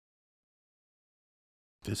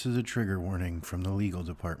This is a trigger warning from the legal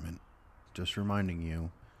department. Just reminding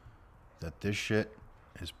you that this shit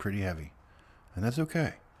is pretty heavy. And that's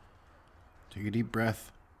okay. Take a deep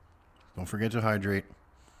breath. Don't forget to hydrate.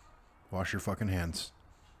 Wash your fucking hands.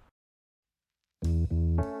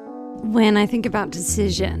 When I think about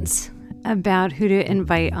decisions about who to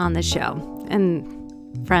invite on the show,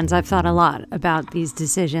 and friends, I've thought a lot about these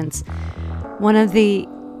decisions. One of the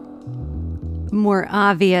more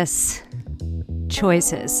obvious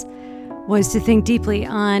choices was to think deeply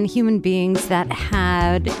on human beings that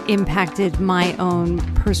had impacted my own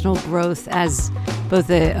personal growth as both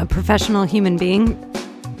a professional human being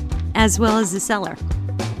as well as a seller.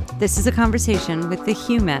 This is a conversation with the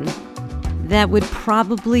human that would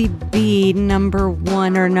probably be number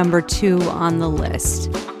one or number two on the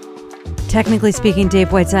list. Technically speaking,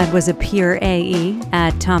 Dave Whiteside was a peer AE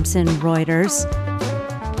at Thomson Reuters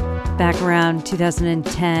back around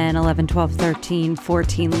 2010, 11, 12, 13,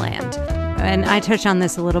 14 land. And I touched on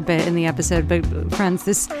this a little bit in the episode, but friends,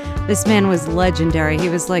 this man was legendary. He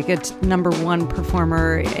was like a number one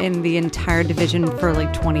performer in the entire division for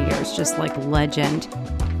like 20 years, just like legend.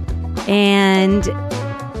 And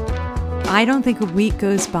I don't think a week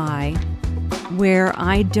goes by where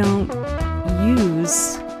I don't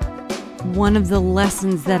use one of the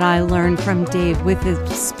lessons that I learned from Dave with a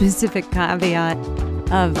specific caveat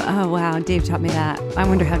of, oh wow, Dave taught me that. I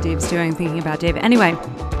wonder how Dave's doing thinking about Dave. Anyway,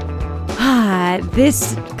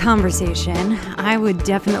 this conversation, I would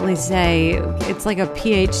definitely say it's like a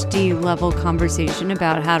PhD level conversation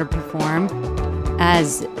about how to perform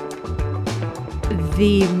as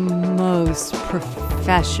the most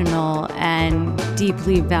professional and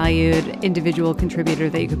deeply valued individual contributor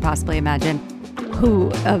that you could possibly imagine,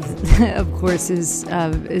 who of course is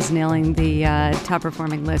nailing the top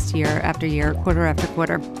performing list year after year, quarter after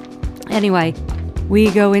quarter. Anyway, we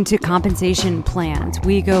go into compensation plans,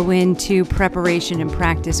 we go into preparation and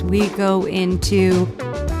practice, we go into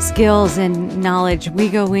skills and knowledge, we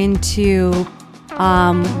go into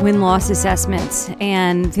win-loss assessments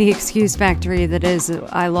and the excuse factory that is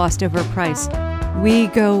I lost over price. We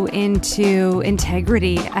go into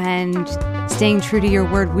integrity and staying true to your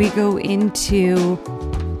word. We go into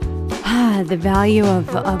the value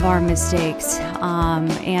of our mistakes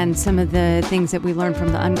and some of the things that we learn from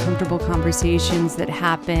the uncomfortable conversations that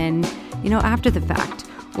happen, after the fact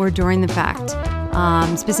or during the fact.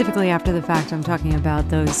 Specifically after the fact, I'm talking about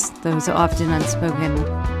those often unspoken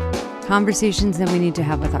conversations that we need to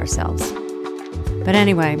have with ourselves. But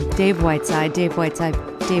anyway, Dave Whiteside.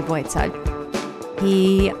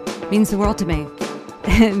 He means the world to me.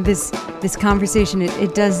 This conversation,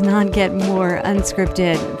 it does not get more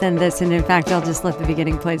unscripted than this. And in fact, I'll just let the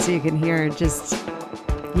beginning play so you can hear just,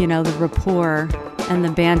 the rapport and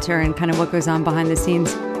the banter and kind of what goes on behind the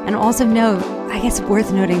scenes. And also note, I guess it's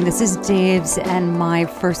worth noting, this is Dave's and my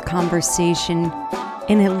first conversation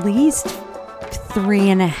in at least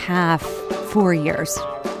 3.5, 4 years.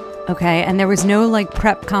 Okay. And there was no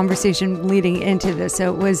prep conversation leading into this.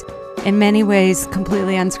 So it was in many ways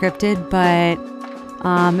completely unscripted, but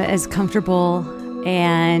as comfortable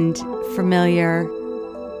and familiar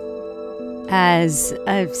as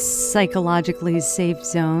a psychologically safe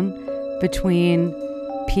zone between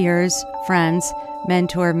peers, friends,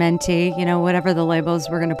 mentor, mentee, whatever the labels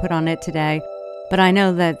we're going to put on it today. But I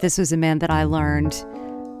know that this was a man that I learned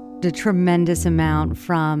a tremendous amount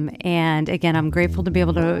from. And again, I'm grateful to be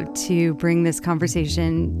able to bring this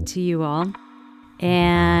conversation to you all.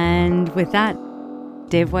 And with that,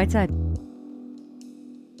 Dave Whiteside.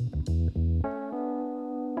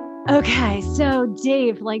 Okay, so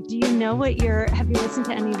Dave, do you know have you listened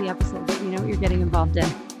to any of the episodes? Do you know what you're getting involved in?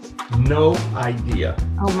 No idea.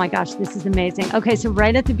 Oh my gosh, this is amazing. Okay, so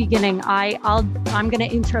right at the beginning, I'm going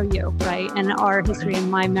to intro you, right? And our history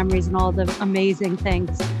and my memories and all the amazing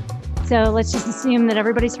things. So let's just assume that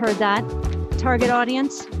everybody's heard that. Target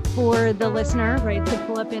audience for the listener, right, to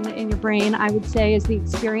pull up in your brain, I would say, is the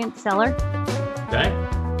experienced seller. Okay.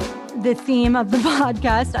 The theme of the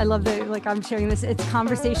podcast, I love that, I'm sharing this, it's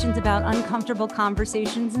conversations about uncomfortable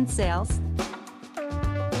conversations in sales,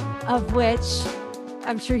 of which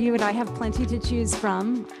I'm sure you and I have plenty to choose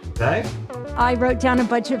from. Okay. I wrote down a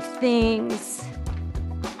bunch of things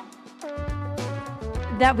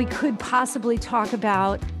that we could possibly talk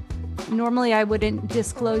about. Normally, I wouldn't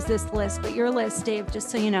disclose this list, but your list, Dave, just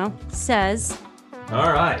so you know, says...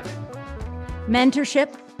 All right.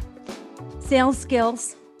 Mentorship, sales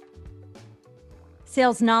skills,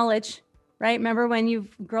 sales knowledge, right? Remember when you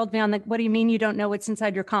grilled me on what do you mean you don't know what's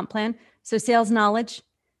inside your comp plan? So sales knowledge,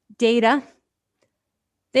 data.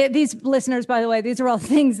 These listeners, by the way, these are all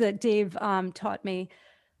things that Dave taught me.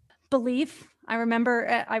 belief. I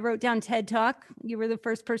remember I wrote down TED Talk. You were the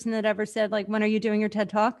first person that ever said, like, when are you doing your TED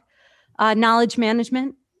Talk? Knowledge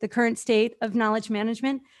management, the current state of knowledge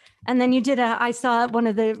management. And then you did I saw one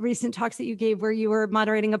of the recent talks that you gave where you were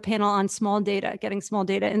moderating a panel on small data, getting small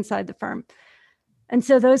data inside the firm. And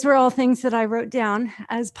so those were all things that I wrote down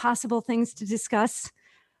as possible things to discuss.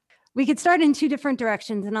 We could start in two different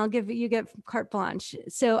directions, and I'll give you get carte blanche.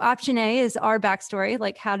 So option A is our backstory.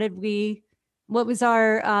 Like, what was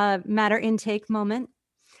our matter intake moment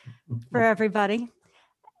for everybody?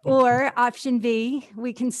 Or option B,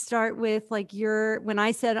 we can start with like when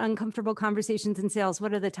I said uncomfortable conversations in sales,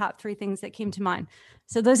 what are the top 3 things that came to mind?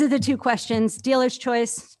 So those are the 2 questions. Dealer's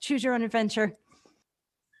choice, choose your own adventure.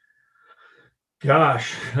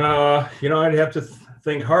 Gosh, I'd have to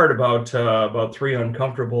think hard about 3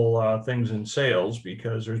 uncomfortable things in sales,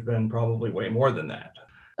 because there's been probably way more than that.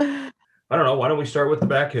 I don't know. Why don't we start with the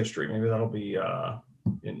back history? Maybe that'll be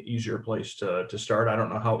an easier place to start. I don't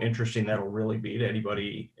know how interesting that'll really be to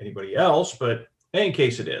anybody else, but in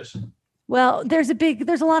case it is. Well, there's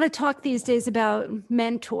a lot of talk these days about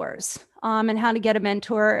mentors, and how to get a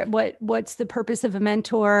mentor. What's the purpose of a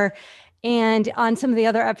mentor? And on some of the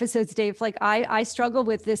other episodes, Dave, like I struggle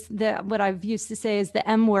with this, what I've used to say is the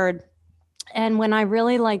M word. And when I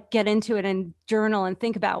really like get into it and journal and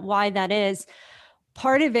think about why that is,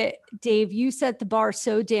 part of it, Dave, you set the bar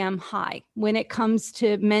so damn high when it comes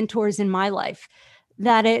to mentors in my life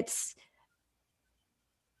that it's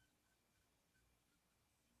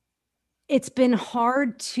been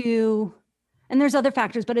hard to, and there's other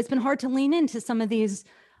factors, but it's been hard to lean into some of these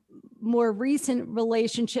more recent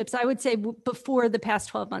relationships, I would say before the past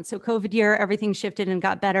 12 months. So COVID year, everything shifted and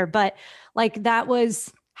got better. But like, that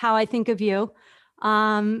was how I think of you.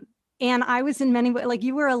 And I was in many ways, like,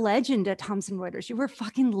 you were a legend at Thomson Reuters. You were a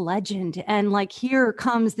fucking legend. And like, here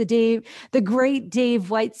comes the great Dave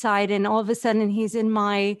Whiteside. And all of a sudden he's in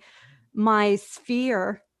my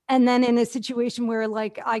sphere. And then in a situation where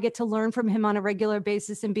like, I get to learn from him on a regular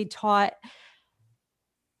basis and be taught,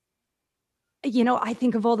 I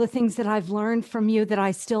think of all the things that I've learned from you that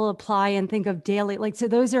I still apply and think of daily. Like,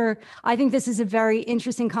 so I think this is a very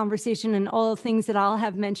interesting conversation, and all the things that I'll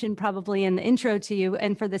have mentioned probably in the intro to you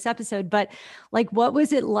and for this episode. But like, what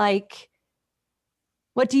was it like?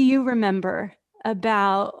 What do you remember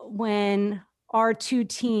about when our 2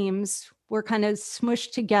 teams were kind of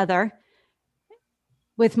smushed together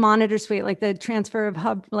with Monitor Suite, like the transfer of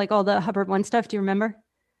Hub, like all the Hubbard One stuff? Do you remember?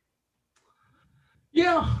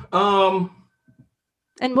 Yeah.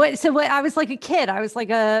 And what I was like a kid, I was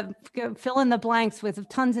like a fill in the blanks with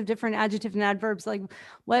tons of different adjectives and adverbs. Like,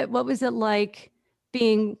 what was it like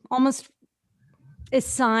being almost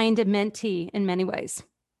assigned a mentee in many ways?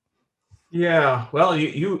 Yeah. Well,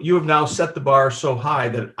 you have now set the bar so high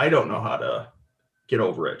that I don't know how to get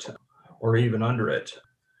over it or even under it.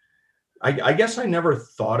 I guess I never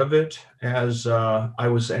thought of it as I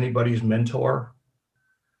was anybody's mentor.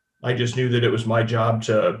 I just knew that it was my job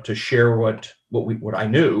to share what I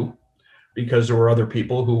knew, because there were other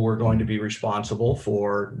people who were going to be responsible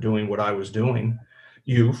for doing what I was doing.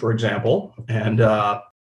 You, for example, and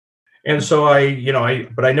so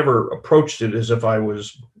but I never approached it as if I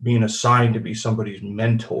was being assigned to be somebody's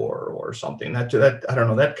mentor or something. That I don't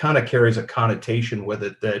know. That kind of carries a connotation with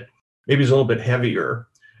it that maybe is a little bit heavier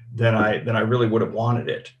than I really would have wanted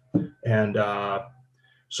it, and.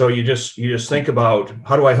 So you just think about,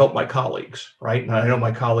 how do I help my colleagues, right? And I know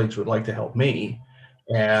my colleagues would like to help me,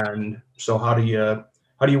 and so how do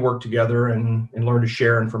you work together and learn to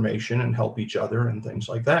share information and help each other and things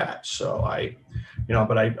like that. So I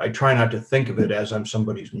try not to think of it as I'm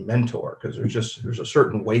somebody's mentor, because there's a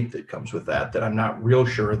certain weight that comes with that I'm not real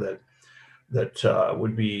sure that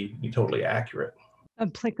would be totally accurate.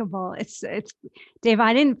 Applicable. It's Dave,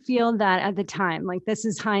 I didn't feel that at the time. Like, this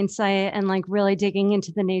is hindsight and like really digging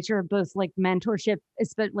into the nature of both like mentorship,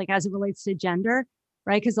 but like as it relates to gender,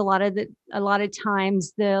 right? Because a lot of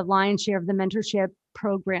times the lion's share of the mentorship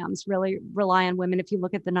programs really rely on women if you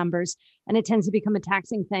look at the numbers, and it tends to become a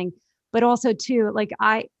taxing thing. But also too, like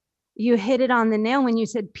you hit it on the nail when you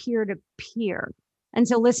said peer to peer. And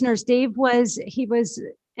so listeners, Dave was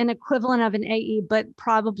an equivalent of an AE, but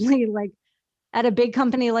probably like at a big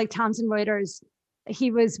company like Thomson Reuters, he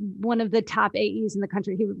was one of the top AEs in the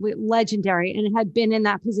country. He was legendary and had been in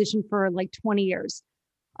that position for like 20 years.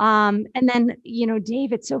 And then,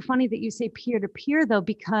 Dave, it's so funny that you say peer-to-peer though,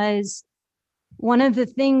 because one of the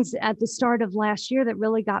things at the start of last year that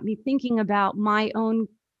really got me thinking about my own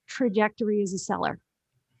trajectory as a seller,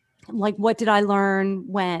 like what did I learn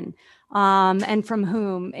when, and from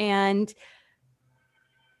whom? And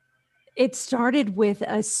It started with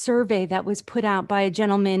a survey that was put out by a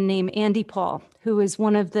gentleman named Andy Paul, who is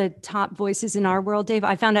one of the top voices in our world, Dave.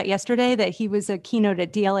 I found out yesterday that he was a keynote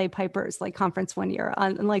at DLA Piper's conference one year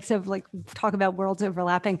on talk about worlds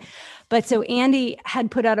overlapping. But so Andy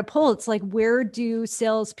had put out a poll. It's like, where do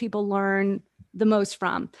salespeople learn the most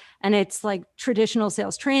from? And it's like traditional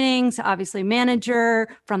sales trainings, obviously manager,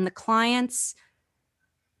 from the clients,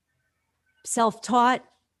 self-taught,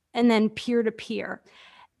 and then peer-to-peer.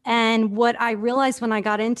 And what I realized when I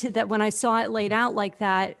got into that, when I saw it laid out like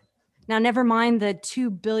that, now never mind the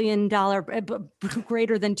 $2 billion,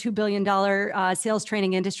 greater than $2 billion sales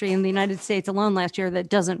training industry in the United States alone last year that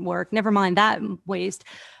doesn't work. Never mind that waste.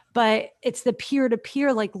 But it's the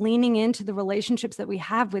peer-to-peer, like leaning into the relationships that we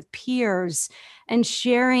have with peers and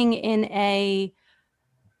sharing in a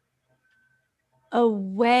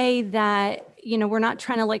way that, we're not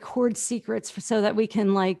trying to hoard secrets so that we can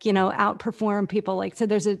outperform people. So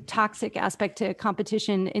there's a toxic aspect to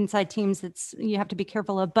competition inside teams that's you have to be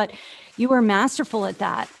careful of, but you were masterful at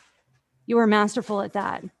that.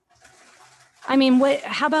 I mean,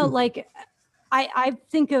 how about I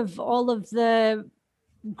think of all of the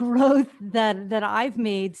growth that I've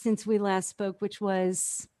made since we last spoke, which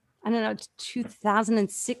was,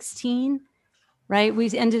 2016. Right. We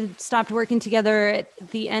stopped working together at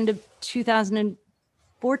the end of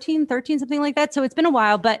 2014, 13, something like that. So it's been a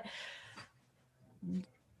while,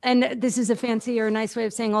 and this is a fancy or nice way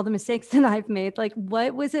of saying all the mistakes that I've made.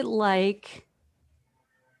 What was it like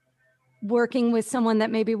working with someone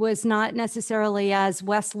that maybe was not necessarily as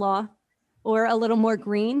Westlaw or a little more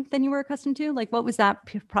green than you were accustomed to? What was that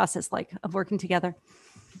process like of working together?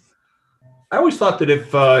 I always thought that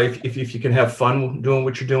if you can have fun doing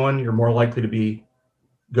what you're doing, you're more likely to be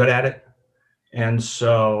good at it. And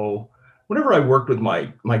so whenever I worked with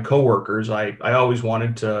my coworkers, I always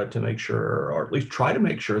wanted to make sure, or at least try to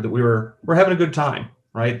make sure that we're having a good time,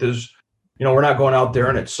 right? There's, we're not going out there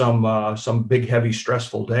and it's some big, heavy,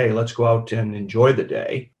 stressful day. Let's go out and enjoy the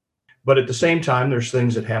day. But at the same time, there's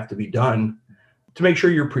things that have to be done to make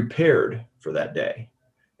sure you're prepared for that day.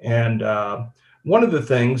 And one of the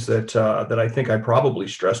things that I think I probably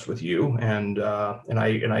stressed with you, and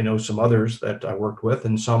I know some others that I worked with,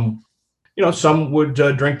 and some would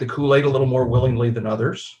drink the Kool-Aid a little more willingly than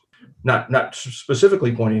others. Not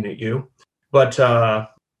specifically pointing at you, but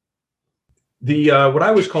the what I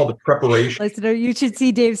always call the preparation. Listener, you should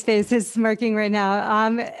see Dave's face is smirking right now.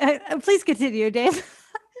 Please continue, Dave.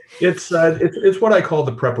 It's what I call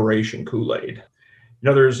the preparation Kool-Aid.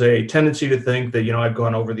 There's a tendency to think that, I've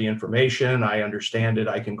gone over the information, I understand it,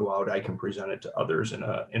 I can go out, I can present it to others in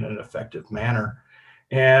an effective manner.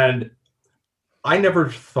 And I never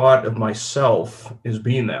thought of myself as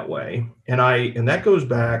being that way. And that goes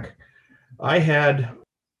back, I had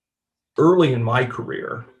early in my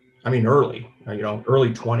career, early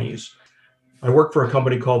 20s, I worked for a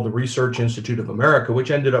company called the Research Institute of America, which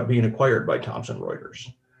ended up being acquired by Thomson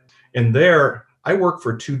Reuters. And there I worked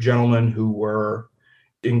for two gentlemen who were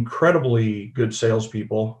incredibly good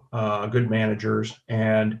salespeople, good managers,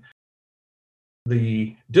 and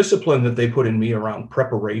the discipline that they put in me around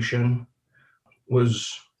preparation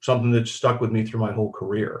was something that stuck with me through my whole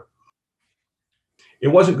career. It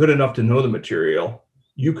wasn't good enough to know the material.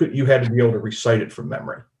 You had to be able to recite it from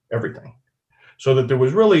memory, everything. So that there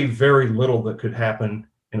was really very little that could happen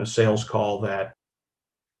in a sales call that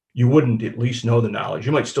you wouldn't at least know the knowledge.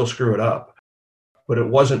 You might still screw it up, but it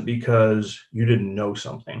wasn't because you didn't know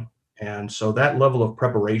something. And so that level of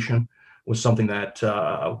preparation was something that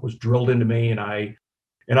was drilled into me, and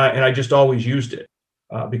I just always used it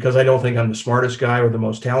because I don't think I'm the smartest guy or the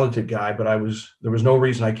most talented guy, but there was no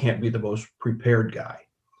reason I can't be the most prepared guy.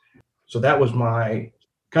 So that was my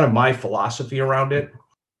philosophy around it.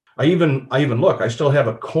 I even look, I still have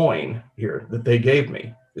a coin here that they gave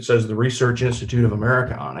me. It says the Research Institute of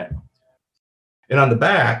America on it. And on the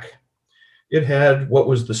back, it had what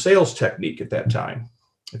was the sales technique at that time.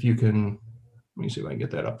 If you can, let me see if I can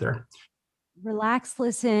get that up there. Relax,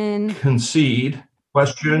 listen, concede,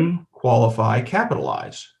 question, qualify,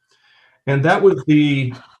 capitalize. And that was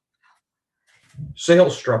the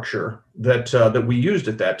sales structure that we used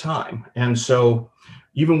at that time. And so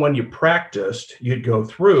even when you practiced, you'd go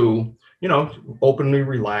through, openly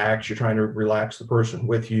relax. You're trying to relax the person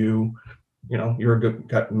with you. Got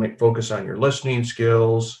to make focus on your listening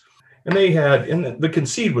skills. And the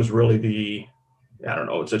concede was really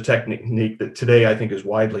it's a technique that today I think is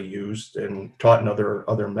widely used and taught in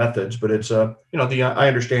other methods, but it's I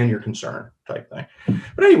understand your concern type thing.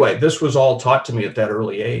 But anyway, this was all taught to me at that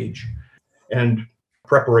early age and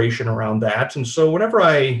preparation around that. And so whenever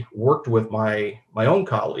I worked with my own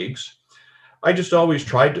colleagues, I just always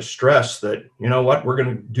tried to stress that, you know what, we're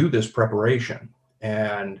going to do this preparation.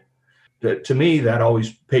 And that, to me, that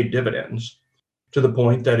always paid dividends, to the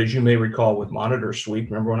point that, as you may recall with Monitor Suite,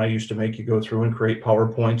 remember when I used to make you go through and create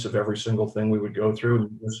PowerPoints of every single thing we would go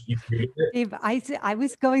through? You created it. Dave, I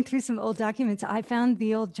was going through some old documents. I found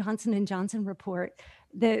the old Johnson & Johnson report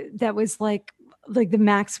that was like the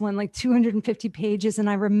max one, like 250 pages. And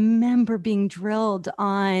I remember being drilled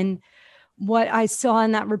on what I saw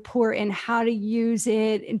in that report and how to use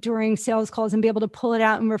it during sales calls and be able to pull it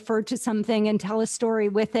out and refer to something and tell a story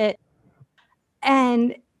with it.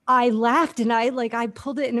 And I laughed and I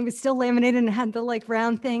pulled it and it was still laminated and had the like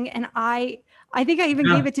round thing. And I think I even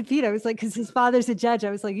gave it to Pete. I was like, because his father's a judge. I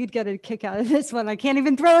was like, you'd get a kick out of this one. I can't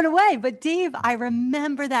even throw it away. But Dave, I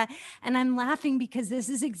remember that. And I'm laughing because this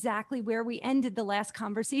is exactly where we ended the last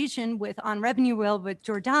conversation with On Revenue Wheel with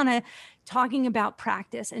Jordana, talking about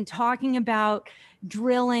practice and talking about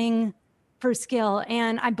drilling for skill.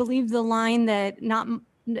 And I believe the line that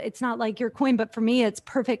it's not like your coin, but for me, it's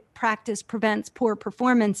perfect practice prevents poor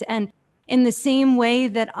performance. And in the same way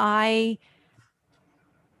that I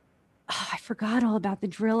forgot all about the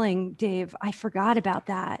drilling, Dave. I forgot about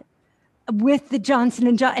that with the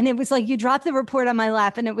Johnson & Johnson. And it was like, you dropped the report on my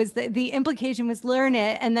lap and it was the implication was learn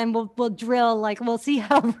it. And then we'll drill, like, we'll see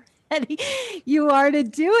how ready you are to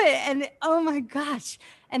do it. And oh my gosh.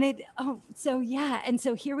 And And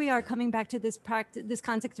so here we are coming back to this practice, this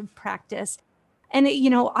concept of practice. And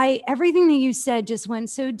everything that you said just went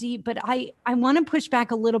so deep, but I want to push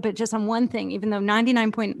back a little bit just on one thing, even though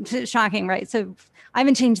 99 shocking, right? So I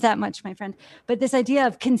haven't changed that much, my friend. But this idea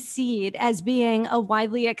of concede as being a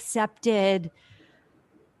widely accepted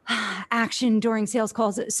action during sales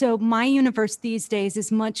calls. So my universe these days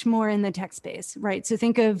is much more in the tech space, right? So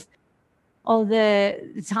think of all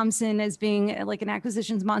the Thomson as being like an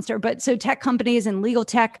acquisitions monster, but so tech companies and legal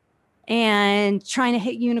tech and trying to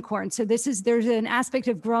hit unicorns. So there's an aspect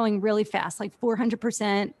of growing really fast, like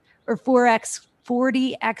 400% or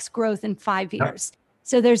 40x growth in 5 years.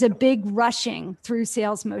 So there's a big rushing through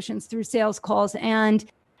sales motions, through sales calls, and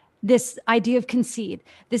this idea of concede,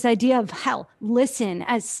 this idea of listen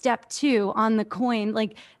as step 2 on the coin,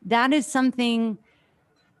 like that is something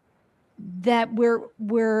that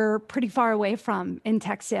we're pretty far away from in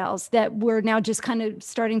tech sales, that we're now just kind of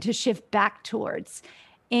starting to shift back towards.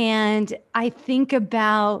 And I think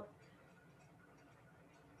about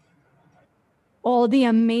all the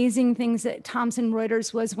amazing things that Thomson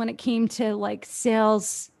Reuters was when it came to like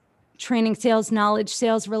sales training, sales knowledge,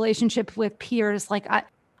 sales relationship with peers. Like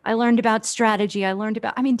I learned about strategy.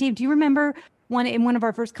 Dave, do you remember in one of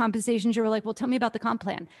our first conversations, you were like, well, tell me about the comp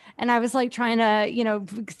plan. And I was like trying to,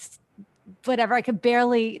 whatever, I could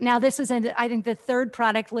barely. Now this was, I think, the third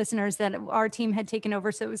product listeners that our team had taken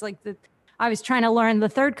over. So it was like I was trying to learn the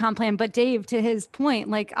third comp plan, but Dave, to his point,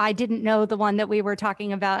 like I didn't know the one that we were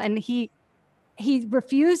talking about. And he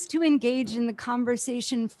refused to engage in the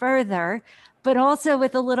conversation further, but also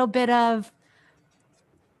with a little bit of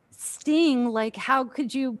sting, like how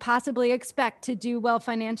could you possibly expect to do well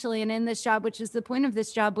financially and in this job, which is the point of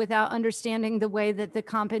this job, without understanding the way that the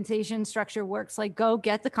compensation structure works? Like go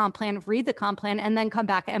get the comp plan, read the comp plan, and then come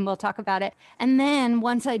back and we'll talk about it. And then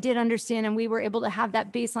once I did understand and we were able to have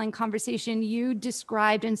that baseline conversation, you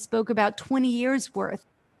described and spoke about 20 years worth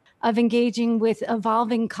of engaging with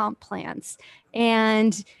evolving comp plans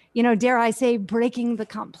and, dare I say, breaking the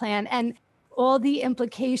comp plan and all the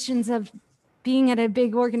implications of being at a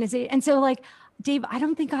big organization. And so like, Dave, I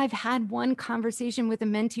don't think I've had one conversation with a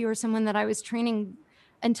mentee or someone that I was training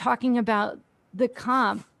and talking about the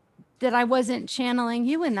comp that I wasn't channeling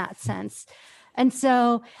you in that sense. And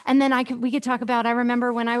so, and then we could talk about, I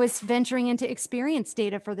remember when I was venturing into experience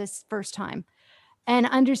data for this first time and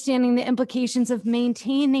understanding the implications of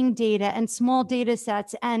maintaining data and small data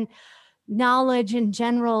sets and knowledge in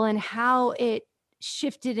general and how it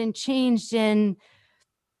shifted and changed and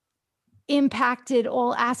impacted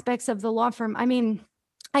all aspects of the law firm. I mean,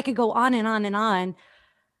 I could go on and on and on.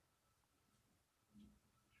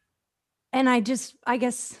 And I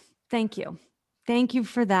guess, thank you. Thank you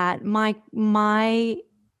for that. My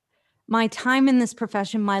time in this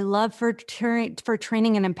profession, my love for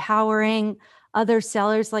training and empowering other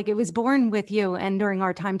sellers, like it was born with you and during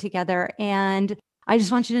our time together. And I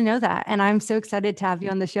just want you to know that. And I'm so excited to have you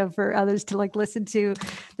on the show for others to like listen to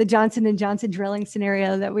the Johnson & Johnson drilling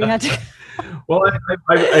scenario that we had to. Well,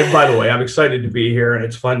 I, by the way, I'm excited to be here, and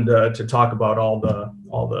it's fun to talk about all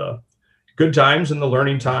the good times and the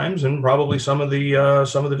learning times, and probably some of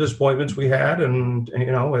the disappointments we had, and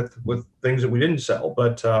with things that we didn't sell.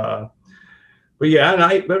 But yeah, and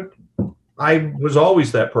I was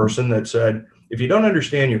always that person that said, if you don't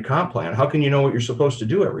understand your comp plan, how can you know what you're supposed to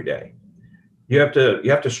do every day? You have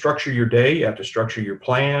to structure your day. You have to structure your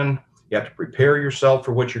plan. You have to prepare yourself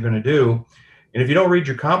for what you're going to do. And if you don't read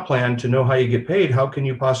your comp plan to know how you get paid, how can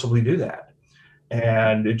you possibly do that?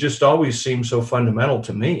 And it just always seemed so fundamental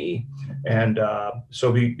to me. And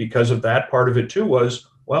because of that, part of it too was,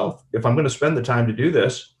 well, if I'm going to spend the time to do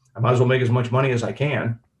this, I might as well make as much money as I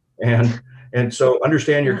can. And so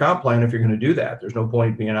understand your comp plan if you're going to do that. There's no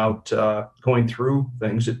point being out going through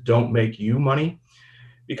things that don't make you money.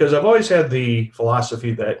 Because I've always had the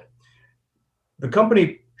philosophy that the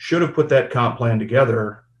company should have put that comp plan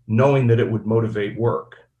together knowing that it would motivate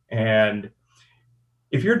work. And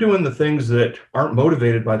if you're doing the things that aren't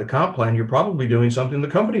motivated by the comp plan, you're probably doing something the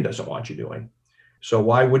company doesn't want you doing. So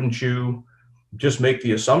why wouldn't you just make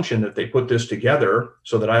the assumption that they put this together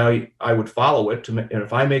so that I would follow it and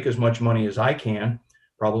if I make as much money as I can,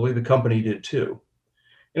 probably the company did too.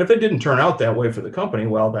 And if it didn't turn out that way for the company,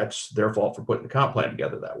 well, that's their fault for putting the comp plan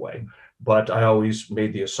together that way. But I always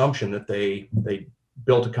made the assumption that they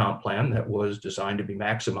built a comp plan that was designed to be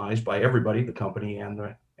maximized by everybody, the company and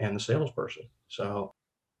the salesperson. So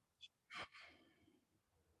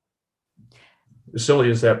as silly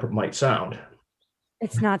as that might sound.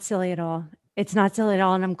 It's not silly at all. It's not silly at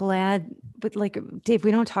all. And I'm glad, but like Dave,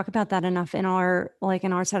 we don't talk about that enough in our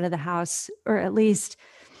side of the house, or at least,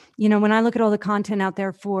 when I look at all the content out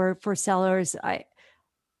there for sellers, I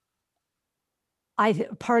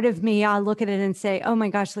part of me, I look at it and say, oh my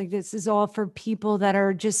gosh, like this is all for people that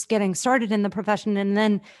are just getting started in the profession. And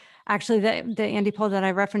then actually the Andy Paul that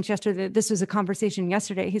I referenced yesterday, this was a conversation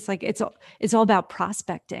yesterday. He's like, it's all about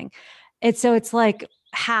prospecting. It's like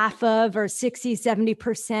half of, or 60,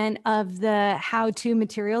 70% of the how-to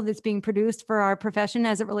material that's being produced for our profession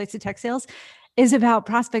as it relates to tech sales is about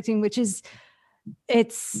prospecting, which is,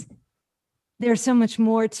 there's so much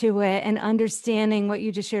more to it, and understanding what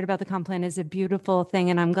you just shared about the comp plan is a beautiful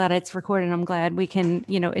thing. And I'm glad it's recorded. I'm glad we can,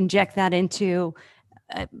 inject that into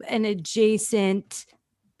an adjacent,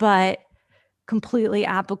 but completely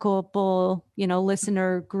applicable,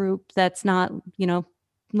 listener group that's not,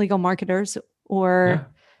 legal marketers or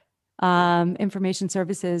information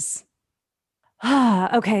services.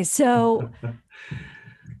 Okay. So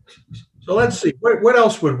let's see, what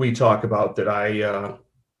else would we talk about that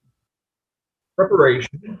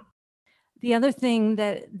preparation. The other thing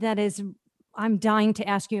that is I'm dying to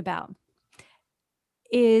ask you about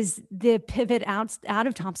is the pivot out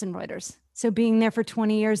of Thomson Reuters. So being there for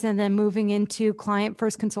 20 years and then moving into client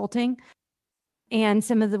first consulting and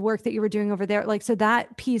some of the work that you were doing over there. So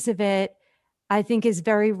that piece of it, I think, is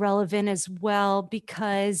very relevant as well,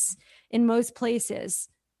 because in most places,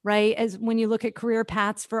 right, as when you look at career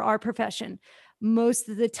paths for our profession, most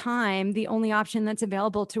of the time, the only option that's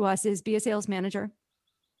available to us is be a sales manager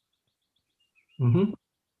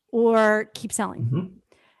or keep selling.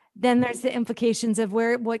 Then there's the implications of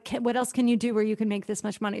what else can you do where you can make this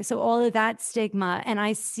much money? So all of that stigma, and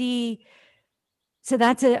I see, so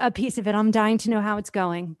that's a piece of it. I'm dying to know how it's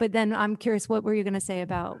going, but then I'm curious, what were you going to say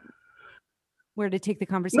about where to take the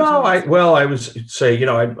conversation? No, I was say,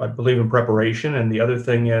 I believe in preparation. And the other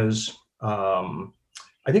thing is, I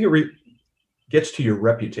think it gets to your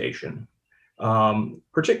reputation.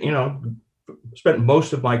 Spent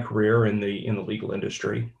most of my career in the legal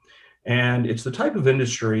industry, and it's the type of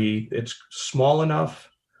industry, it's small enough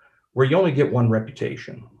where you only get one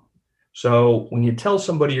reputation. So when you tell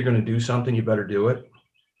somebody you're going to do something, you better do it,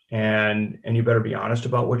 and you better be honest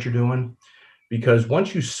about what you're doing, because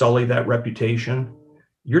once you sully that reputation,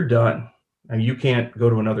 you're done. And you can't go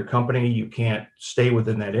to another company. You can't stay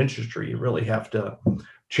within that industry. You really have to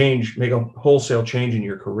make a wholesale change in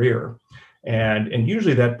your career. And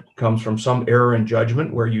usually that comes from some error in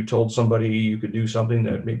judgment where you told somebody you could do something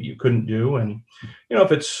that maybe you couldn't do. And,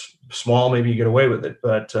 if it's small, maybe you get away with it,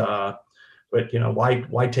 but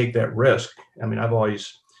why take that risk? I mean, I've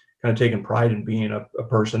always kind of taken pride in being a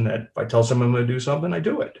person that if I tell someone I'm going to do something, I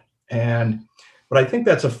do it. But I think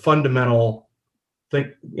that's a fundamental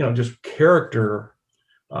thing, just character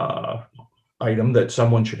item that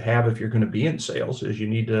someone should have if you're going to be in sales, is you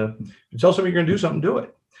need to tell somebody you're going to do something, do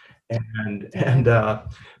it.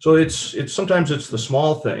 So it's sometimes it's the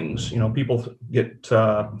small things, people get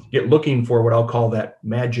looking for what I'll call that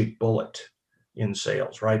magic bullet in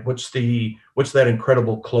sales, right? What's that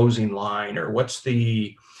incredible closing line, or what's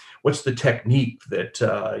the technique that,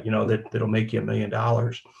 that'll make you $1 million.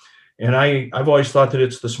 And I've always thought that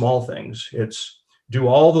it's the small things. It's do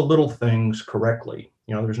all the little things correctly.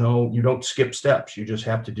 You don't skip steps. You just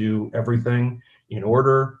have to do everything in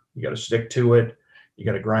order. You got to stick to it. You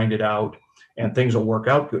got to grind it out, and things will work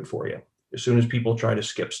out good for you. as soon as people try to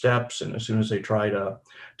skip steps, and as soon as they try to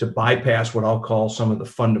bypass what I'll call some of the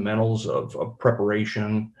fundamentals of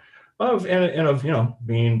preparation, and of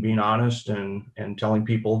being honest and telling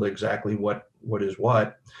people exactly what is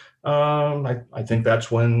what, I think that's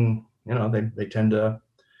when they tend to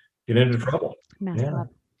get into trouble. Mess Yeah. up.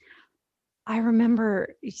 I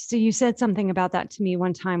remember, so you said something about that to me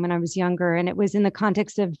one time when I was younger, and it was in the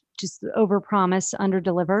context of just overpromise,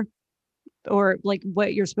 underdeliver, or like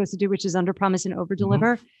what you're supposed to do, which is underpromise and Mhm.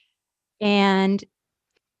 overdeliver. And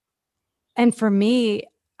and for me,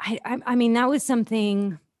 I mean, that was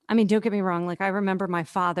something. I mean, don't get me wrong. Like I remember my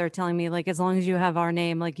father telling me, like, as long as you have our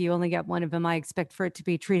name, like you only get one of them. I expect for it to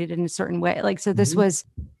be treated in a certain way. Like, so this Mhm. was,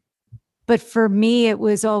 but for me, it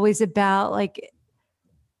was always about like,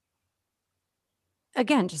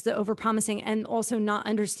 again, just the overpromising and also not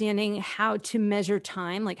understanding how to measure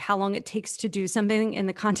time, like how long it takes to do something in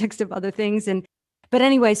the context of other things. And but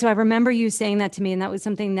anyway, so I remember you saying that to me, and that was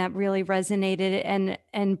something that really resonated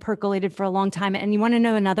and percolated for a long time. And you want to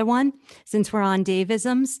know another one, since we're on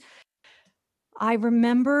Davisms? I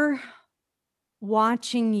remember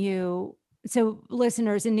watching you. So,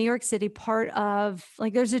 listeners, in New York City, part of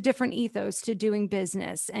like there's a different ethos to doing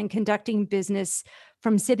business and conducting business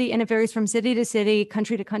from city, and it varies from city to city,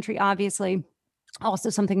 country to country, obviously. Also,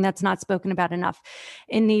 something that's not spoken about enough.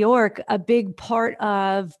 In New York, a big part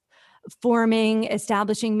of forming,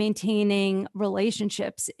 establishing, maintaining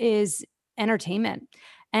relationships is entertainment.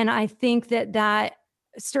 And I think that that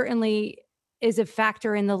certainly is a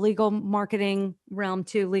factor in the legal marketing realm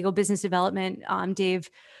too, legal business development, Dave,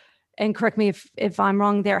 and correct me if I'm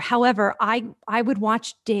wrong there. However, I would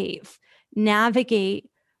watch Dave navigate,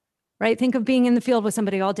 right? Think of being in the field with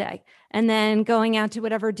somebody all day and then going out to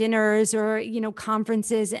whatever dinners or,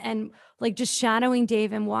 conferences, and like just shadowing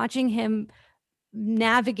Dave and watching him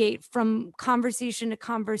navigate from conversation to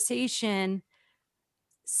conversation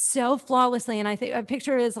so flawlessly. And I think I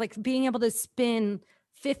picture it as like being able to spin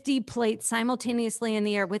 50 plates simultaneously in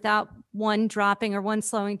the air without one dropping or one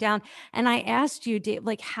slowing down. And I asked you, Dave,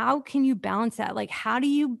 like, how can you balance that? Like, how do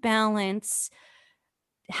you balance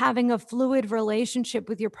having a fluid relationship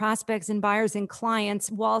with your prospects and buyers and clients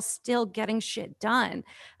while still getting shit done,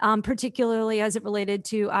 particularly as it related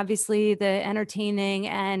to obviously the entertaining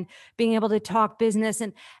and being able to talk business.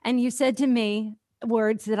 And you said to me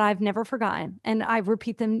words that I've never forgotten, and I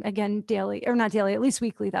repeat them again daily, or not daily, at least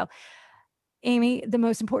weekly though. Amy, the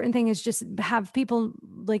most important thing is just have people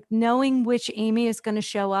like knowing which Amy is going to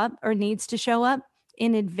show up or needs to show up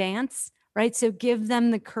in advance, right? So give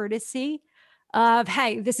them the courtesy of,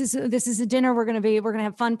 hey, this is a dinner, we're going to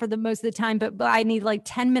have fun for the most of the time, but I need like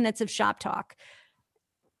 10 minutes of shop talk,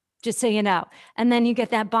 just so you know. And then you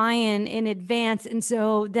get that buy-in in advance, and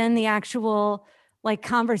so then the actual like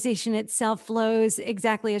conversation itself flows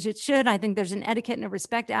exactly as it should. I think there's an etiquette and a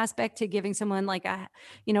respect aspect to giving someone like a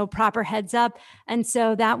proper heads up. And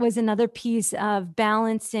so that was another piece of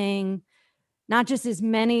balancing not just as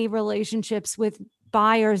many relationships with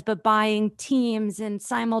buyers, but buying teams and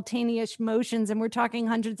simultaneous motions. And we're talking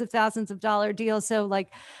hundreds of thousands of dollar deals. So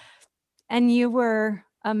like, and you were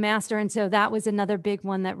a master. And so that was another big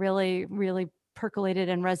one that really, really percolated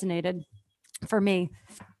and resonated for me.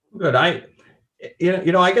 Good. I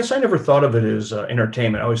guess I never thought of it as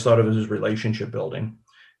entertainment. I always thought of it as relationship building,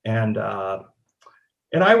 and I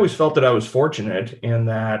always felt that I was fortunate in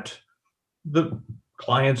that the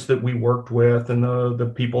clients that we worked with and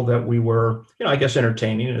the people that we were, I guess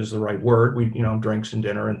entertaining is the right word. We, drinks and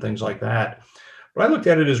dinner and things like that. But I looked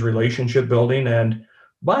at it as relationship building, and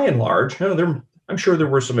by and large, I'm sure there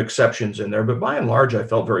were some exceptions in there, but by and large, I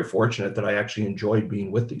felt very fortunate that I actually enjoyed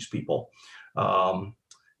being with these people. Um,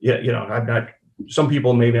 yeah, I'm not. Some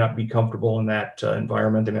people may not be comfortable in that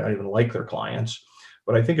environment. They may not even like their clients.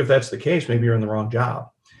 But I think if that's the case, maybe you're in the wrong job.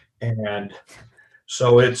 And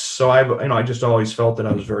I just always felt that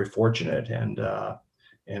I was very fortunate and the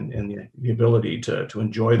ability to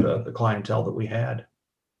enjoy the clientele that we had.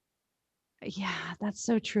 Yeah, that's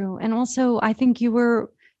so true. And also, I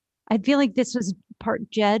feel like this was part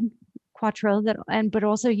Jed Quattro but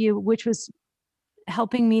also you, which was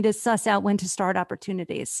helping me to suss out when to start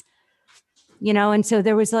opportunities, and so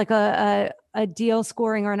there was like a deal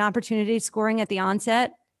scoring or an opportunity scoring at the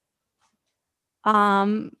onset,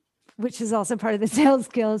 um, which is also part of the sales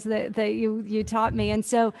skills that you taught me. And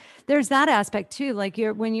so there's that aspect too. Like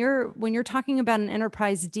when you're talking about an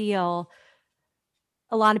enterprise deal,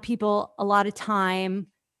 a lot of people, a lot of time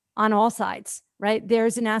on all sides, right?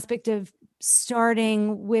 There's an aspect of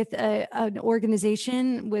starting with an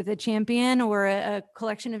organization with a champion or a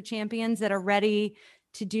collection of champions that are ready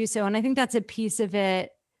to do so. And I think that's a piece of it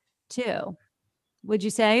too. would you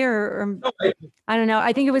say, or No, I don't know.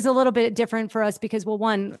 I think it was a little bit different for us because, well,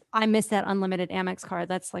 one, I miss that unlimited Amex card.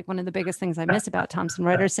 That's like one of the biggest things I miss about Thomson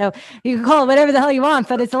Reuters. So you can call it whatever the hell you want,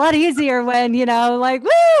 but it's a lot easier when, like,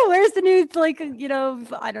 woo, where's the new, like, I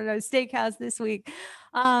don't know, steakhouse this week.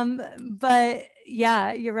 But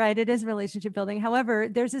yeah, you're right. It is relationship building. However,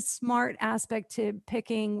 there's a smart aspect to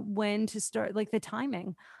picking when to start, like the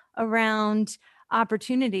timing around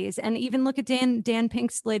opportunities. And even look at Dan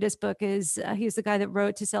Pink's latest book is he's the guy that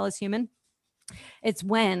wrote To Sell Is Human. It's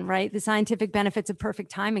when, right? The scientific benefits of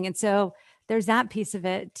perfect timing. And so there's that piece of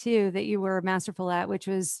it too that you were masterful at, which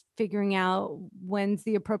was figuring out when's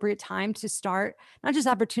the appropriate time to start, not just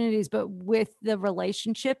opportunities, but with the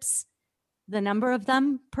relationships, the number of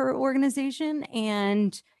them per organization,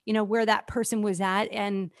 and where that person was at.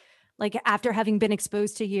 And like after having been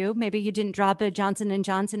exposed to you, maybe you didn't drop a Johnson &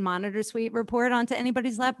 Johnson Monitor Suite report onto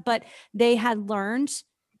anybody's lap, but they had learned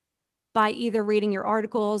by either reading your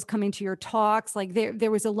articles, coming to your talks. Like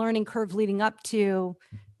there was a learning curve leading up to,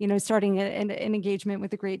 starting an engagement with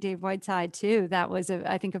the great Dave Whiteside too. That was,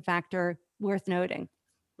 I think, a factor worth noting.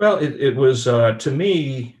 Well, it was, to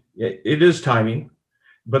me, it is timing,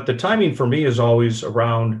 but the timing for me is always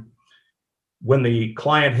around when the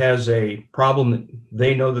client has a problem that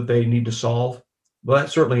they know that they need to solve. Well,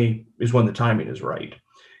 that certainly is when the timing is right.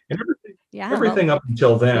 And everything up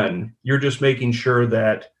until then, you're just making sure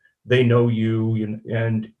that they know you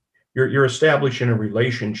and you're establishing a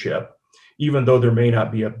relationship, even though there may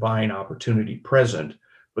not be a buying opportunity present.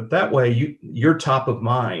 But that way you're top of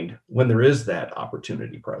mind when there is that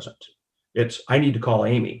opportunity present. It's, I need to call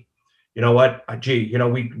Amy. You know what?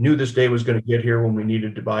 We knew this day was going to get here when we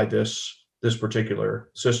needed to buy this particular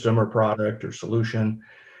system or product or solution.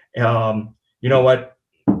 You know what?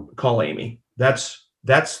 Call Amy. That's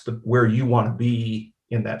where you want to be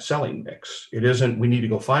in that selling mix. It isn't, we need to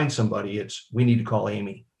go find somebody. It's, we need to call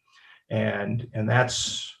Amy. And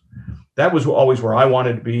that was always where I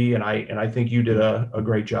wanted to be. And I think you did a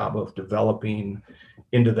great job of developing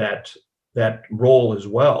into that role as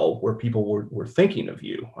well, where people were thinking of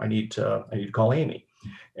you. I need to call Amy.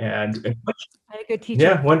 And I had a good teacher.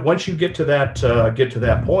 Yeah, once you get to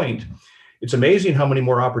that point, it's amazing how many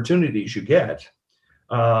more opportunities you get,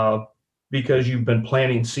 because you've been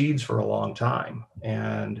planting seeds for a long time.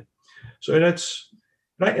 And so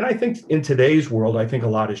I think in today's world, I think a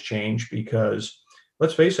lot has changed because,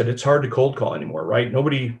 let's face it, it's hard to cold call anymore, right?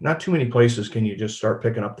 Not too many places can you just start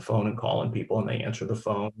picking up the phone and calling people and they answer the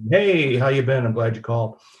phone. Hey, how you been? I'm glad you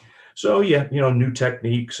called. So yeah, new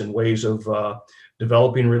techniques and ways of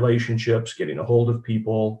developing relationships, getting a hold of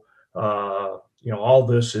people. All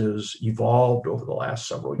this is evolved over the last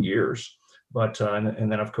several years. But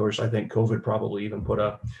and then, of course, I think COVID probably even put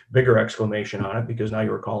a bigger exclamation on it, because now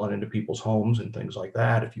you were calling into people's homes and things like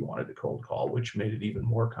that if you wanted to cold call, which made it even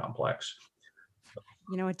more complex.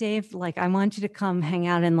 You know what, Dave? Like, I want you to come hang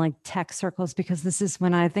out in like tech circles, because this is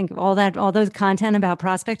when I think all those content about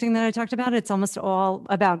prospecting that I talked about, it's almost all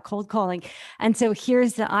about cold calling. And so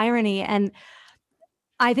here's the irony. And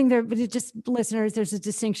I think just listeners, there's a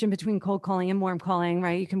distinction between cold calling and warm calling,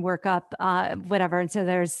 right? You can work up whatever. And so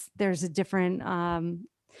there's a different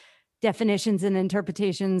definitions and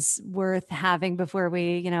interpretations worth having before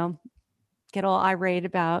we, get all irate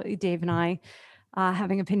about Dave and I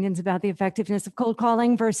having opinions about the effectiveness of cold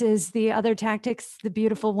calling versus the other tactics, the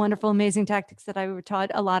beautiful, wonderful, amazing tactics that I were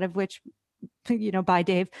taught, a lot of which, by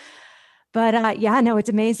Dave. But it's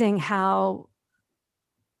amazing how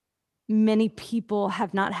many people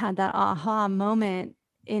have not had that aha moment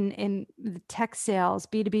in the tech sales,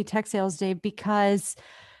 B2B tech sales, Dave, because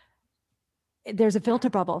there's a filter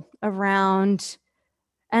bubble around.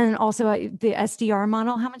 And also the SDR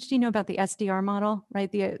model. How much do you know about the SDR model, right?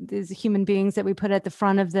 These human beings that we put at the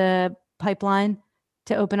front of the pipeline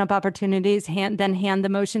to open up opportunities, then hand the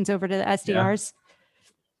motions over to the SDRs.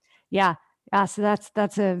 Yeah. So that's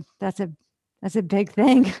a big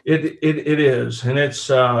thing. It is. And it's,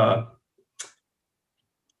 I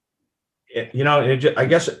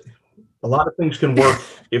guess a lot of things can work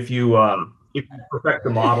if you perfect the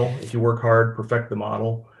model, if you work hard, perfect the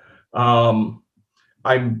model.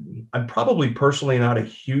 I'm probably personally not a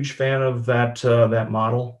huge fan of that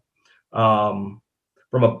model. And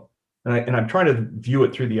I'm trying to view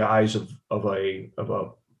it through the eyes of a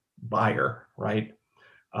buyer, right?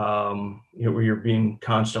 Where you're being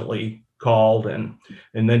constantly called and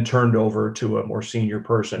then turned over to a more senior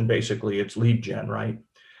person. Basically, it's lead gen, right?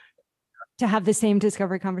 To have the same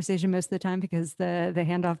discovery conversation most of the time, because the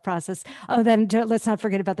handoff process. Oh, then let's not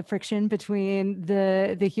forget about the friction between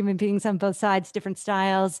the human beings on both sides, different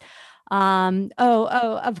styles.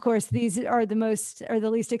 Of course, these are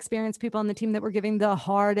the least experienced people on the team that we're giving the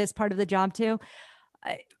hardest part of the job to.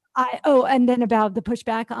 And then about the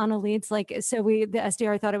pushback on leads, like, so the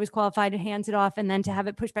SDR thought it was qualified, hands it off, and then to have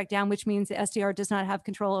it pushed back down, which means the SDR does not have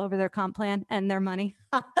control over their comp plan and their money.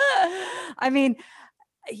 I mean,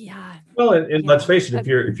 yeah. Well, and let's face it, if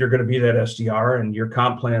you're going to be that SDR and your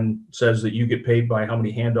comp plan says that you get paid by how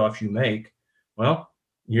many handoffs you make, well,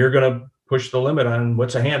 you're going to push the limit on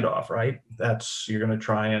what's a handoff, right? You're going to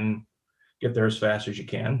try and get there as fast as you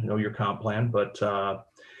can, know your comp plan, but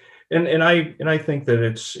and I think that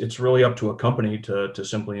it's really up to a company to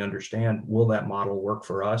simply understand, will that model work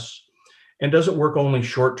for us? And does it work only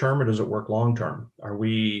short term or does it work long term? Are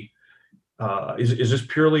we is this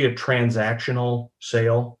purely a transactional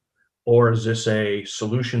sale, or is this a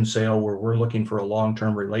solution sale where we're looking for a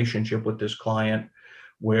long-term relationship with this client,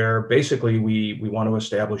 where basically we want to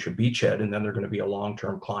establish a beachhead and then they're going to be a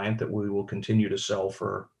long-term client that we will continue to sell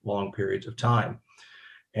for long periods of time?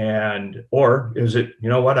 Or is it, you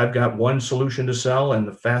know what, I've got one solution to sell and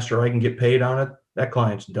the faster I can get paid on it, that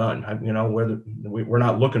client's done. Whether we're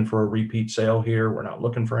not looking for a repeat sale here, we're not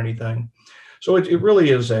looking for anything. So it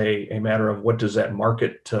really is a matter of what does that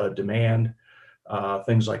market demand,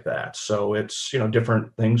 things like that. So it's,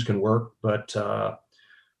 different things can work, but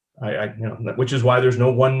which is why there's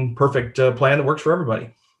no one perfect plan that works for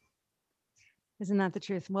everybody. Isn't that the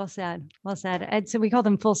truth? Well said. Well said. And so we call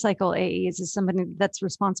them full cycle AEs, is somebody that's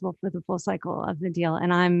responsible for the full cycle of the deal.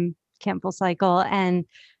 And I'm Camp Full Cycle. And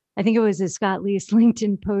I think it was a Scott Leese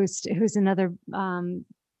LinkedIn post, who's another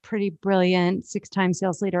pretty brilliant 6-time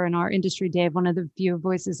sales leader in our industry, Dave, one of the few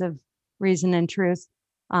voices of reason and truth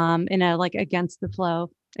in a against the flow,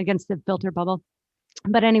 against the filter bubble.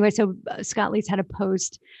 But anyway, so Scott Leese had a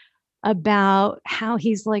post about how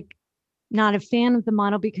he's not a fan of the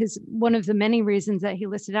model, because one of the many reasons that he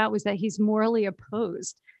listed out was that he's morally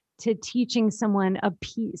opposed to teaching someone a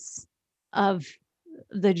piece of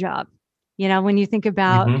the job. When you think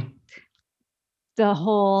about the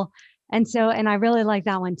whole, and I really like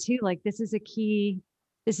that one too. This is a key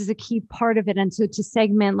part of it. And so to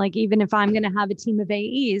segment, even if I'm going to have a team of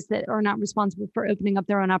AEs that are not responsible for opening up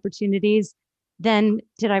their own opportunities, then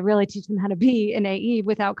did I really teach them how to be an AE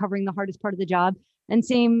without covering the hardest part of the job? And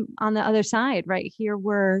same on the other side, right? Here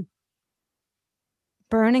we're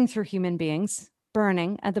burning through human beings,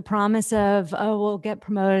 burning at the promise of, we'll get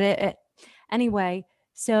promoted anyway.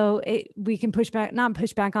 So we can not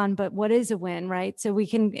push back on, but what is a win, right? So we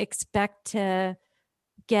can expect to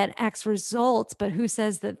get X results, but who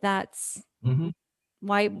says that that's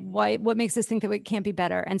why, what makes us think that it can't be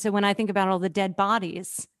better? And so when I think about all the dead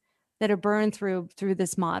bodies that are burned through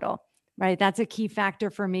this model, right? That's a key factor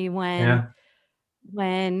for me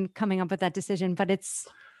when coming up with that decision. But it's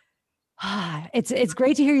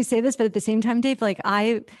great to hear you say this, but at the same time, Dave,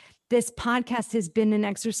 this podcast has been an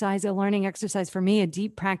exercise, a learning exercise for me, a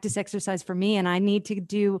deep practice exercise for me. And I need to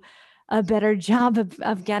do a better job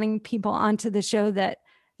of getting people onto the show that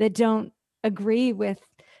don't agree with,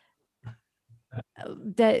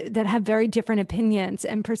 that have very different opinions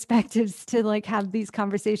and perspectives, to have these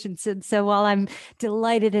conversations. And so while I'm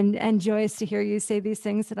delighted and joyous to hear you say these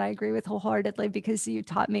things that I agree with wholeheartedly, because you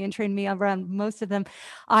taught me and trained me around most of them,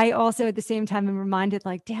 I also at the same time am reminded,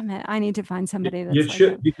 damn it, I need to find somebody that's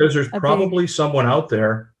because there's probably someone out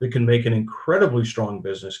there that can make an incredibly strong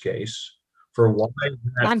business case for why.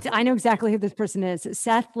 I know exactly who this person is.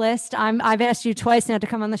 Seth List. I've asked you twice now to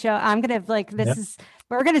come on the show. I'm gonna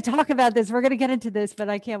we're gonna talk about this. We're gonna get into this, but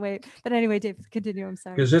I can't wait. But anyway, Dave, continue. I'm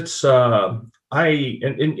sorry. Because it's and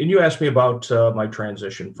you asked me about my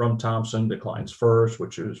transition from Thomson to Clients First,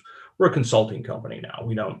 which is, we're a consulting company now.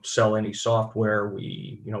 We don't sell any software.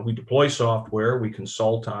 We deploy software. We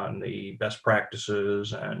consult on the best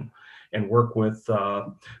practices and work with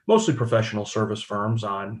mostly professional service firms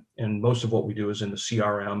and most of what we do is in the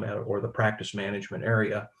CRM or the practice management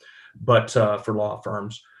area, but for law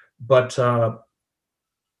firms. But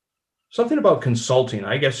something about consulting,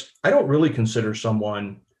 I guess I don't really consider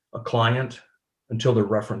someone a client until they're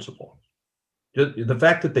referenceable. The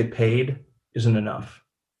fact that they paid isn't enough.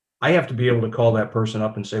 I have to be able to call that person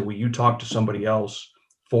up and say, will you talk to somebody else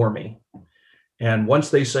for me? And once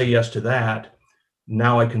they say yes to that,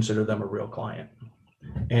 now I consider them a real client.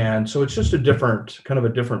 And so it's just a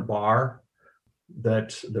different bar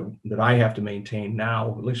that I have to maintain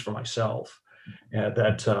now, at least for myself. And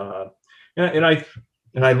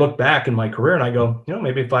I look back in my career and I go,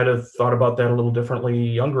 maybe if I'd have thought about that a little differently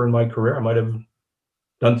younger in my career, I might have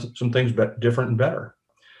done some things different and better.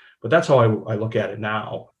 But that's how I look at it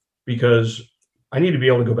now, because I need to be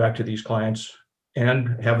able to go back to these clients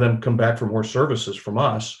and have them come back for more services from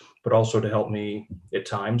us but also to help me at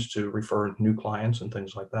times to refer new clients and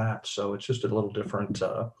things like that. So it's just a little different,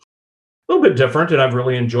 a little bit different. And I've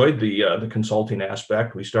really enjoyed the consulting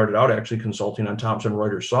aspect. We started out actually consulting on Thomson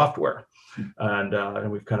Reuters software,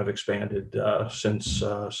 and we've kind of expanded since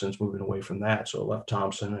moving away from that. So I left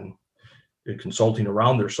Thomson and did consulting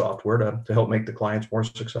around their software to help make the clients more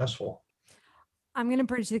successful. I'm going to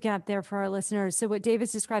bridge the gap there for our listeners. So what Dave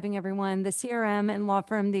is describing, everyone, the CRM and law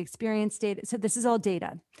firm, the experience data. So this is all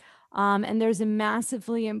data. And there's a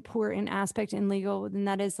massively important aspect in legal, and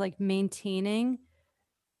that is like maintaining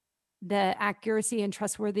the accuracy and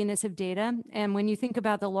trustworthiness of data. And when you think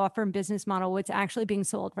about the law firm business model, what's actually being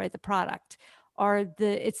sold, right? The product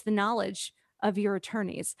it's the knowledge of your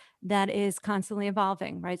attorneys that is constantly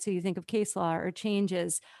evolving, right? So you think of case law or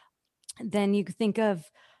changes, then you think of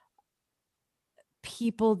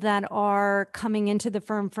people that are coming into the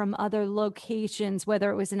firm from other locations,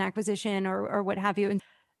 whether it was an acquisition or what have you.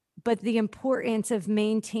 But the importance of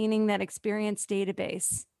maintaining that experience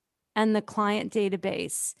database and the client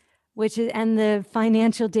database, and the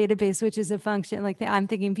financial database, which is a function like I'm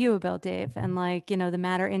thinking viewable, Dave, and the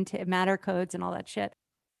matter codes and all that shit.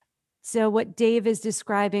 So what Dave is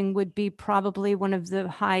describing would be probably one of the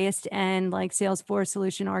highest end Salesforce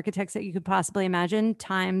solution architects that you could possibly imagine,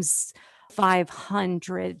 times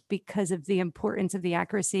 500, because of the importance of the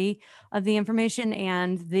accuracy of the information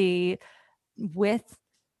and the width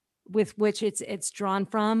with which it's drawn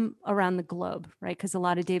from around the globe, right? Because a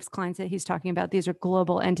lot of Dave's clients that he's talking about, these are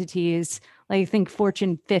global entities, I think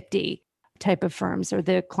Fortune 50 type of firms, or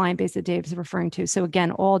the client base that Dave's referring to. So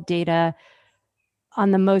again, all data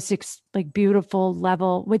on the most beautiful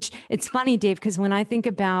level, which it's funny, Dave, because when I think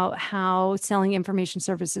about how selling information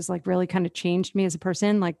services really kind of changed me as a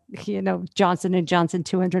person, Johnson & Johnson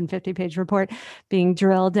 250-page report being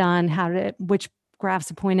drilled on which graphs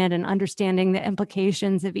to point at and understanding the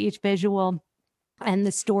implications of each visual and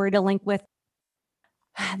the story to link with.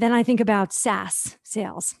 Then I think about SaaS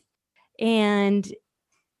sales. And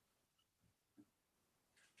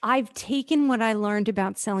I've taken what I learned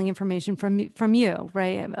about selling information from you,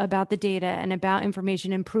 right? About the data and about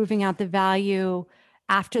information and proving out the value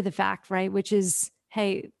after the fact, right? Which is,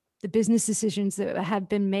 hey, the business decisions that have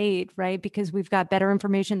been made, right? Because we've got better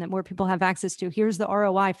information that more people have access to. Here's the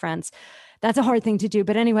ROI, friends. That's a hard thing to do.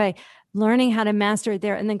 But anyway, learning how to master it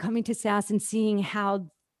there and then coming to SaaS and seeing how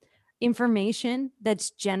information that's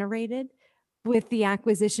generated with the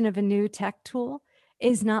acquisition of a new tech tool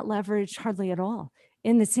is not leveraged hardly at all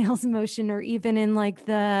in the sales motion or even in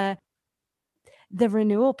the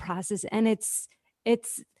renewal process. And it's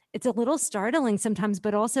a little startling sometimes,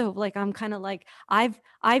 but also I'm kind of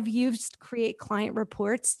I've used Create Client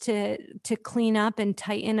Reports to clean up and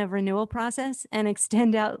tighten a renewal process and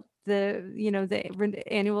extend out the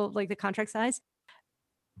annual the contract size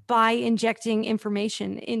by injecting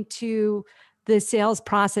information into the sales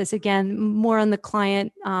process. Again, more on the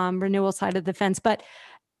client renewal side of the fence, but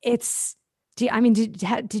did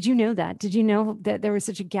you know that? Did you know that there was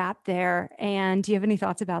such a gap there? And do you have any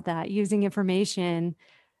thoughts about that, using information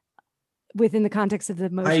within the context of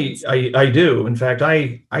the motions? I do. In fact,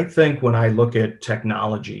 I think when I look at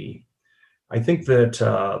technology, I think that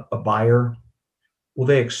a buyer,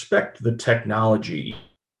 they expect the technology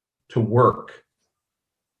to work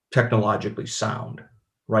technologically sound,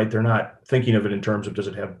 right? They're not thinking of it in terms of, does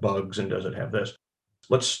it have bugs and does it have this?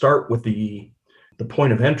 Let's start with the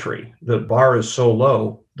point of entry. The bar is so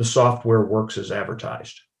low, the software works as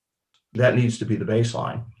advertised. That needs to be the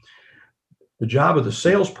baseline. The job of the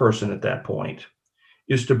salesperson at that point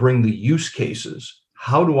is to bring the use cases.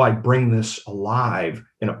 How do I bring this alive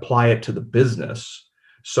and apply it to the business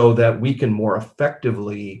so that we can more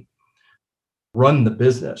effectively run the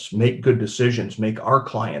business, make good decisions, make our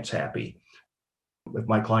clients happy? If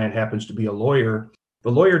my client happens to be a lawyer,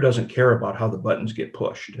 the lawyer doesn't care about how the buttons get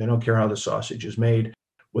pushed. They don't care how the sausage is made.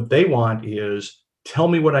 What they want is, tell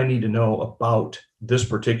me what I need to know about this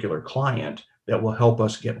particular client that will help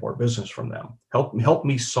us get more business from them. Help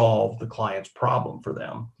me solve the client's problem for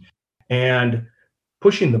them. And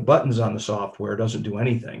pushing the buttons on the software doesn't do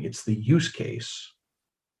anything. It's the use case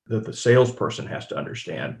that the salesperson has to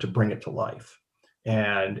understand to bring it to life.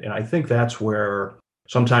 And I think that's where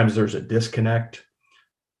sometimes there's a disconnect.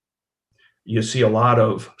 You see a lot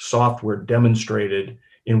of software demonstrated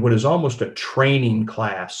in what is almost a training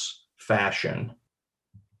class fashion,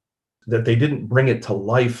 that they didn't bring it to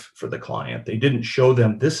life for the client. They didn't show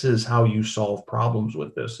them, this is how you solve problems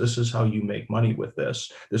with this. This is how you make money with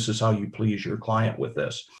this. This is how you please your client with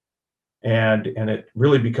this. And it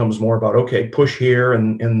really becomes more about, okay, push here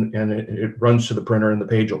and it runs to the printer and the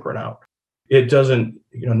page will print out. it doesn't,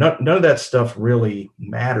 none of that stuff really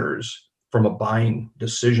matters from a buying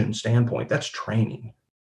decision standpoint. That's training.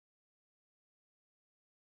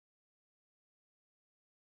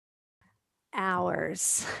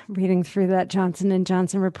 Hours reading through that Johnson and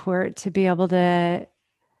Johnson report to be able to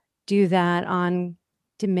do that on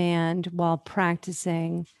demand while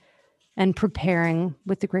practicing and preparing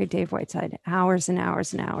with the great Dave Whiteside. Hours and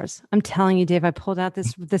hours and hours. I'm telling you, Dave, I pulled out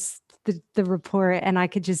the report, and I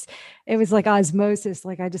could just, it was like osmosis.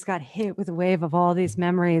 Like I just got hit with a wave of all these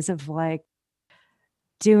memories of like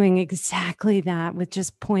doing exactly that, with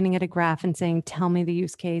just pointing at a graph and saying, tell me the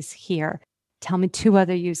use case here. Tell me 2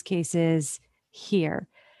 other use cases here.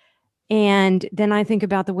 And then I think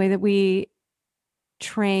about the way that we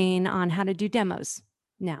train on how to do demos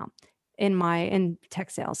now in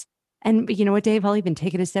tech sales. And you know what, Dave, I'll even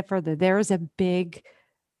take it a step further. There is a big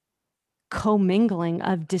commingling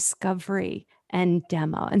of discovery and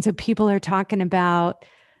demo. And so people are talking about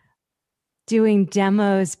doing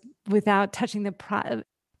demos without touching the product,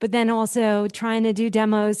 but then also trying to do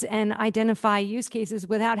demos and identify use cases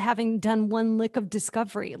without having done one lick of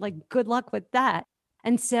discovery. Like, good luck with that.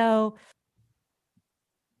 And so,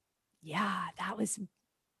 yeah, that was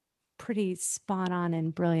pretty spot on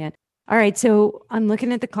and brilliant. All right, so I'm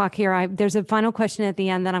looking at the clock here. There's a final question at the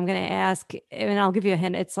end that I'm going to ask, and I'll give you a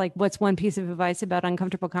hint. It's like, what's one piece of advice about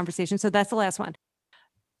uncomfortable conversation? So that's the last one,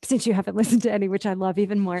 since you haven't listened to any, which I love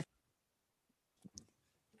even more.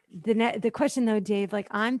 The question though, Dave, like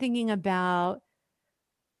I'm thinking about,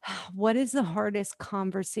 what is the hardest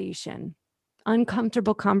conversation,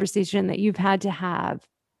 uncomfortable conversation that you've had to have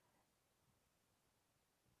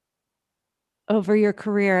over your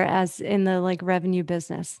career as in the like revenue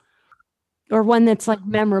business, or one that's like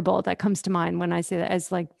memorable that comes to mind when I say that,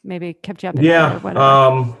 as like maybe kept you up at night or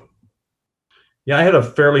whatever? I had a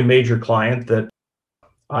fairly major client that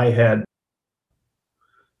I had,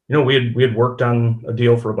 we had worked on a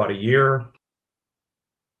deal for about a year.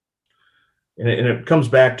 And it comes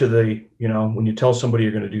back to the, when you tell somebody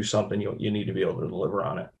you're going to do something, you need to be able to deliver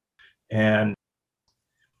on it. And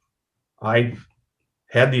I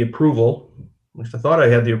had the approval, at least I thought I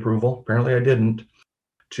had the approval, apparently I didn't,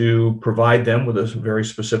 to provide them with a very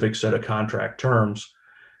specific set of contract terms.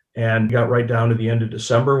 And got right down to the end of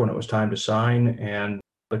December when it was time to sign, and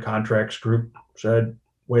the contracts group said,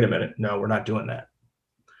 wait a minute, no, we're not doing that.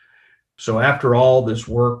 So after all this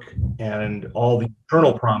work and all the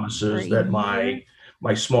internal promises that my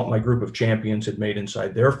group of champions had made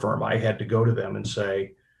inside their firm, I had to go to them and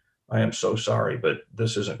say, I am so sorry, but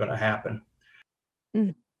this isn't going to happen.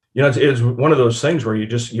 It's one of those things where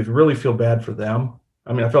you really feel bad for them.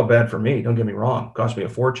 I mean, I felt bad for me, don't get me wrong, it cost me a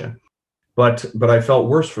fortune, but I felt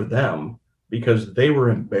worse for them because they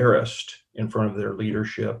were embarrassed in front of their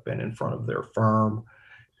leadership and in front of their firm.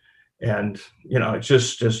 And, it's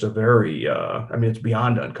just a very, it's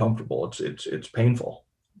beyond uncomfortable. It's painful.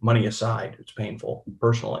 Money aside, it's painful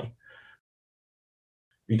personally,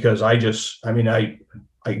 because I just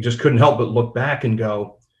couldn't help but look back and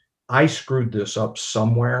go, I screwed this up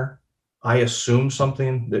somewhere. I assumed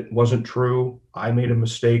something that wasn't true. I made a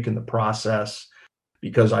mistake in the process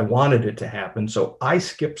because I wanted it to happen. So I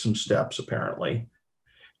skipped some steps, apparently.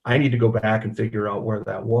 I need to go back and figure out where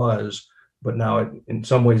that was. But now in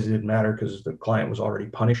some ways it didn't matter because the client was already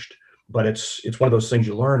punished. But it's one of those things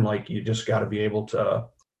you learn, like you just got to be able to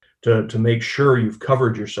make sure you've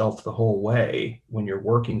covered yourself the whole way when you're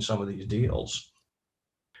working some of these deals.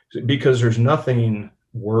 Because there's nothing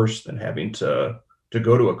worse than having to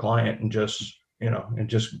go to a client and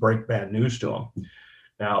just break bad news to them.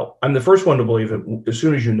 Now, I'm the first one to believe that as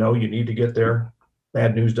soon as you need to get there,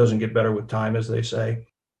 bad news doesn't get better with time, as they say.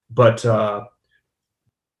 But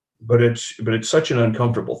it's such an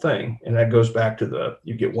uncomfortable thing. And that goes back to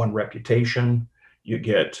you get one reputation, you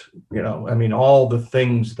get, all the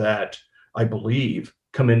things that I believe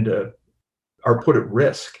are put at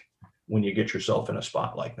risk when you get yourself in a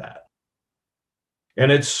spot like that.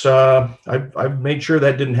 And it's, I've made sure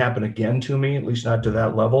that didn't happen again to me, at least not to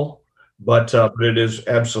that level. But it is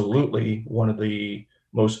absolutely one of the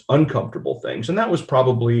most uncomfortable things. And that was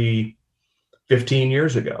probably 15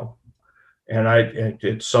 years ago. And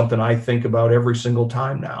it's something I think about every single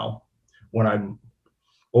time now when I'm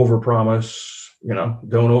overpromise, don't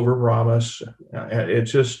overpromise.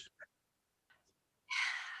 It's just,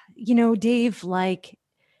 Dave, like,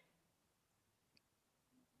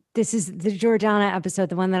 this is the Jordana episode,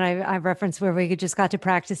 the one that I referenced where we just got to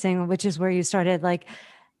practicing, which is where you started. Like,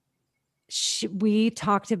 we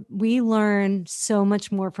learn so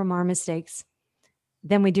much more from our mistakes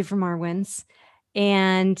than we do from our wins.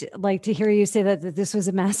 And like to hear you say that this was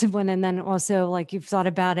a massive one, and then also like you've thought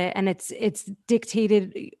about it, and it's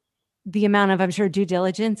dictated the amount of, I'm sure, due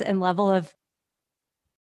diligence and level of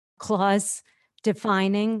clause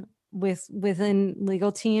defining within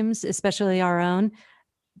legal teams, especially our own,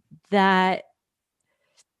 that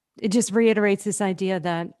it just reiterates this idea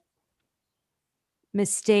that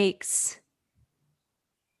mistakes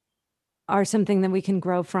are something that we can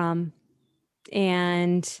grow from,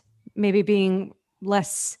 and maybe being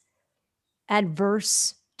less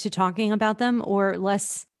adverse to talking about them or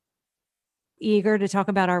less eager to talk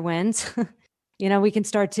about our wins. We can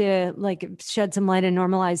start to like shed some light and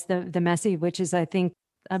normalize the messy, which is, I think,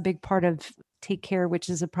 a big part of Take Care, which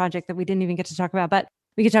is a project that we didn't even get to talk about, but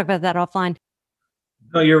we could talk about that offline.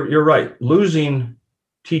 No, you're right. Losing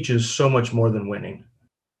teaches so much more than winning.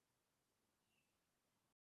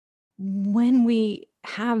 When we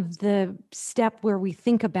have the step where we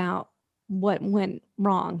think about what went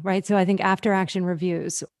wrong, right? So I think after action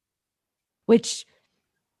reviews, which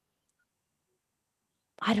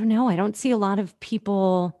I don't know, I don't see a lot of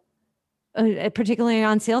people, particularly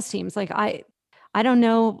on sales teams. Like I don't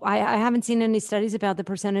know. I haven't seen any studies about the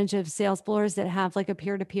percentage of sales floors that have like a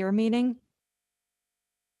peer-to-peer meeting.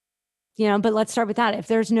 But let's start with that. If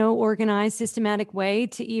there's no organized, systematic way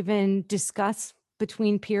to even discuss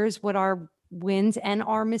between peers what our wins and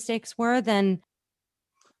our mistakes were, then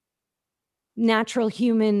natural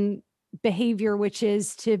human behavior, which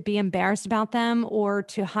is to be embarrassed about them or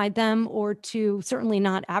to hide them or to certainly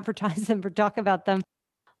not advertise them or talk about them.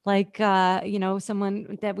 Like,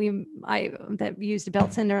 someone that used a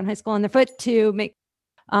belt sander in high school on their foot to make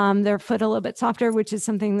their foot a little bit softer, which is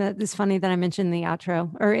something that is funny that I mentioned in the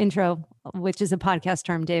outro or intro, which is a podcast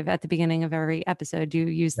term, Dave. At the beginning of every episode, you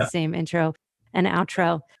use the same intro and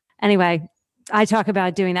outro. Anyway, I talk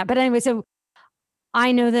about doing that. But anyway, so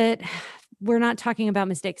I know that we're not talking about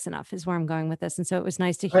mistakes enough is where I'm going with this. And so it was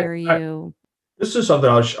nice to hear you. This is something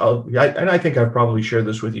and I think I've probably shared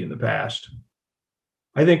this with you in the past.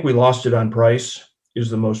 I think we lost it on price is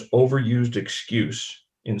the most overused excuse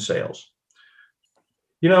in sales.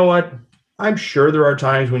 You know what? I'm sure there are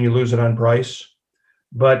times when you lose it on price,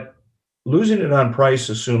 but losing it on price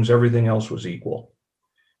assumes everything else was equal.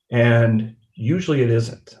 And usually it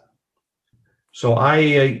isn't. So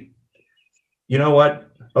you know what?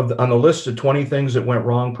 On the list of 20 things that went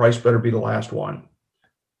wrong, price better be the last one.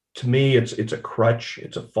 To me, it's a crutch.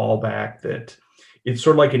 It's a fallback that it's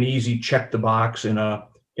sort of like an easy check the box in the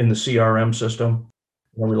CRM system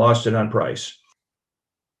when we lost it on price.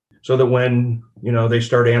 So that when, they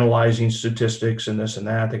start analyzing statistics and this and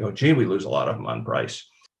that, they go, gee, we lose a lot of them on price.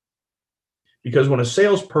 Because when a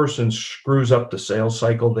salesperson screws up the sales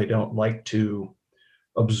cycle, they don't like to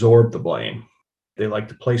absorb the blame. They like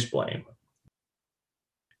to place blame.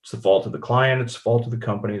 It's the fault of the client. It's the fault of the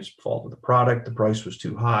company. It's the fault of the product. The price was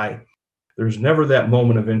too high. There's never that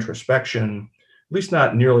moment of introspection, at least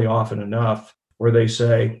not nearly often enough, where they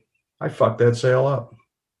say, I fucked that sale up.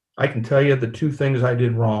 I can tell you the two things I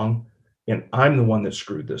did wrong, and I'm the one that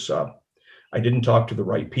screwed this up. I didn't talk to the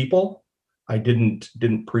right people. I didn't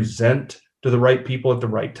present to the right people at the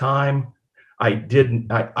right time.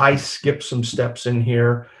 I skipped some steps in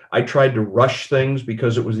here. I tried to rush things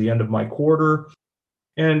because it was the end of my quarter.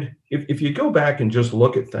 And if you go back and just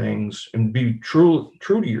look at things and be true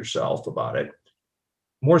to yourself about it,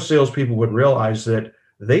 more salespeople would realize that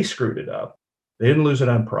they screwed it up. They didn't lose it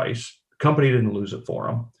on price. The company didn't lose it for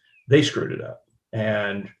them. They screwed it up.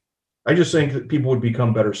 And I just think that people would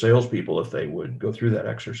become better salespeople if they would go through that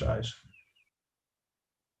exercise.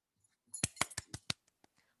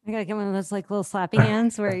 I gotta get one of those like little slappy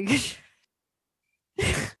hands where you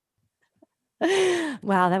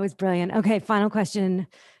Wow, that was brilliant. Okay, final question.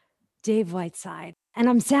 Dave Whiteside. And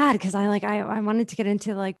I'm sad because I wanted to get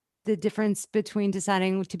into like the difference between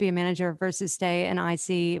deciding to be a manager versus stay an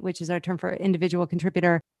IC, which is our term for individual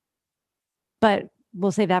contributor. But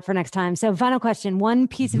we'll save that for next time. So final question, one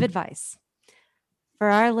piece of advice for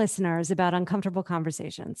our listeners about uncomfortable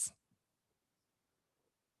conversations.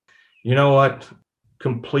 You know what?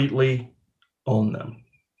 Completely own them.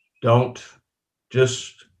 Don't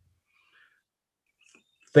just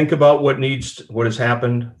think about what has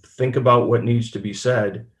happened, think about what needs to be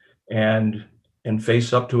said, and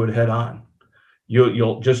face up to it head on.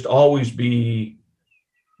 You'll just always be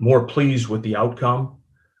more pleased with the outcome,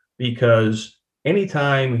 because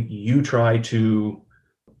anytime you try to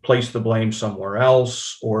place the blame somewhere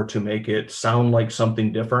else or to make it sound like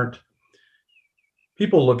something different,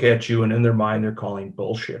 people look at you and in their mind, they're calling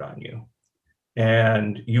bullshit on you.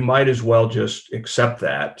 And you might as well just accept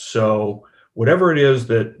that. So whatever it is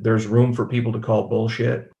that there's room for people to call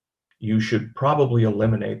bullshit, you should probably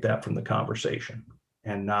eliminate that from the conversation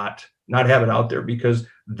and not have it out there, because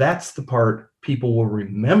that's the part people will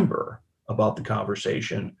remember about the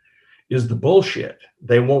conversation is the bullshit.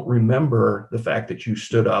 They won't remember the fact that you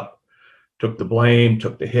stood up, took the blame,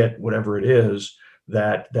 took the hit, whatever it is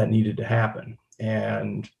that needed to happen.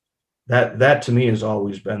 And that to me has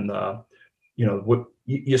always been the, what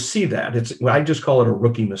you see that I just call it a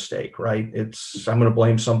rookie mistake, right? I'm going to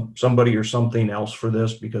blame somebody or something else for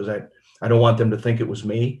this because I don't want them to think it was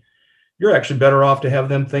me. You're actually better off to have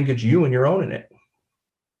them think it's you and you're owning it.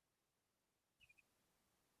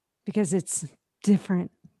 Because it's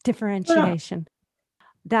differentiation.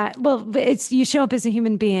 It's you show up as a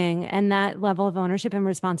human being, and that level of ownership and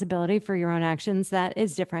responsibility for your own actions, that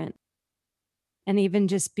is different. And even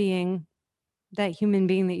just being that human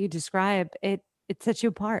being that you describe, it sets you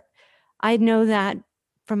apart. I know that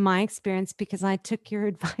from my experience because I took your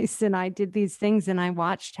advice and I did these things and I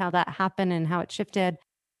watched how that happened and how it shifted.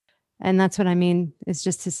 And that's what I mean, is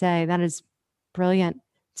just to say that is brilliant.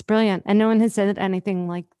 It's brilliant. And no one has said anything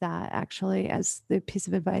like that actually as the piece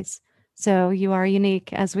of advice. So you are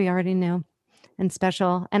unique, as we already knew, and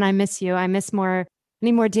special. And I miss you. I miss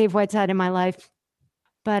any more Dave Whiteside in my life.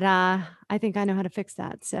 But I think I know how to fix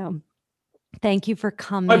that. So thank you for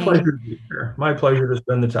coming. My pleasure to be here. My pleasure to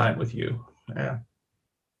spend the time with you. Yeah.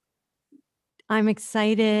 I'm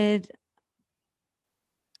excited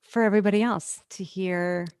for everybody else to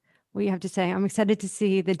hear what you have to say. I'm excited to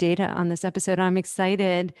see the data on this episode. I'm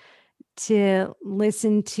excited to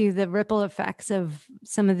listen to the ripple effects of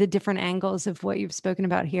some of the different angles of what you've spoken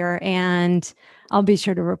about here. And I'll be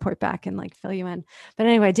sure to report back and fill you in. But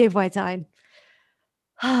anyway, Dave Whiteside,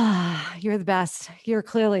 you're the best. You're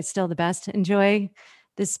clearly still the best. Enjoy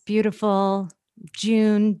this beautiful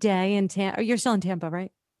June day in Tampa. You're still in Tampa,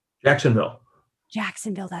 right? Jacksonville.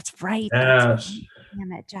 That's right. Yes. That's right.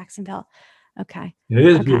 Damn it, Jacksonville. Okay. It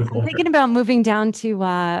is okay. beautiful. I'm thinking about moving down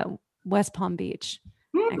to West Palm Beach,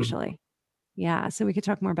 actually. Yeah, so we could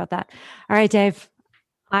talk more about that. All right, Dave.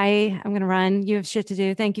 I'm going to run. You have shit to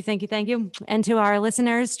do. Thank you. And to our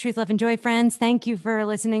listeners, Truth, Love, and Joy friends, thank you for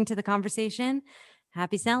listening to the conversation.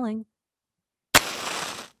 Happy selling.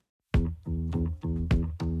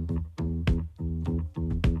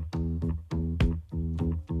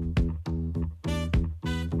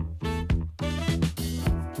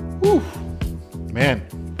 Whew. Man,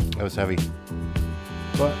 that was heavy.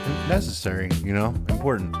 But necessary,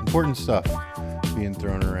 important stuff being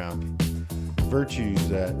thrown around. Virtues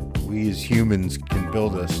that we as humans can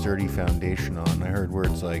build a sturdy foundation on. I heard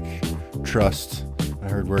words like trust. I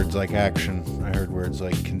heard words like action. I heard words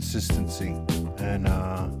like consistency. And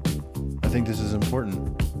I think this is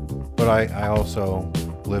important. But I also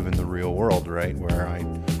live in the real world, right? Where I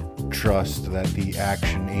trust that the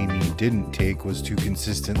action Amy didn't take was to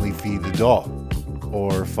consistently feed the dog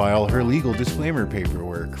or file her legal disclaimer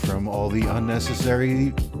paperwork from all the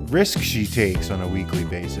unnecessary risks she takes on a weekly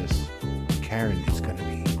basis. Karen is going to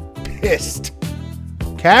be pissed.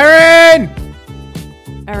 Karen!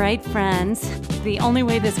 All right, friends. The only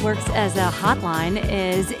way this works as a hotline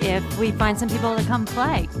is if we find some people to come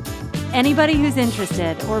play. Anybody who's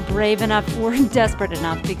interested or brave enough or desperate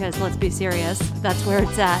enough, because let's be serious, that's where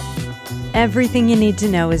it's at. Everything you need to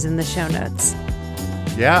know is in the show notes.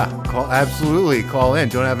 Yeah, absolutely. Call in.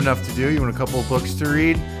 Don't have enough to do? You want a couple of books to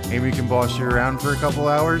read? Amy can boss you around for a couple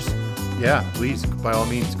hours? Yeah, please, by all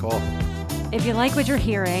means, call. If you like what you're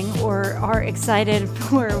hearing or are excited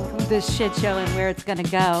for this shit show and where it's going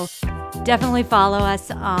to go, definitely follow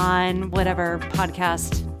us on whatever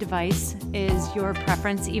podcast device is your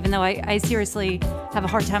preference, even though I seriously have a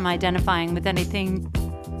hard time identifying with anything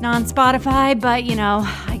non-Spotify, but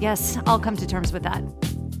I guess I'll come to terms with that.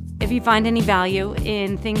 If you find any value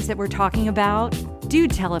in things that we're talking about, do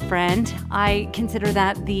tell a friend. I consider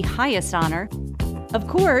that the highest honor. Of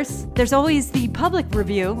course, there's always the public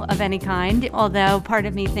review of any kind, although part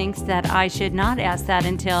of me thinks that I should not ask that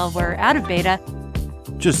until we're out of beta.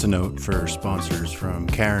 Just a note for sponsors from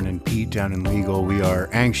Karen and Pete down in legal. We are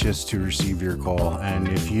anxious to receive your call. And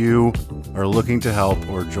if you are looking to help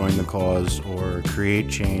or join the cause or create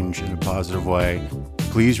change in a positive way,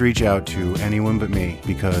 please reach out to anyone but me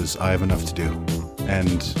because I have enough to do.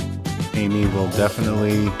 And Amy will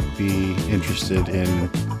definitely be interested in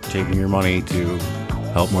taking your money to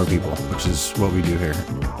help more people, which is what we do here.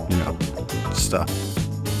 Stuff.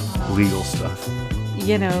 Legal stuff.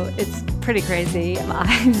 It's pretty crazy.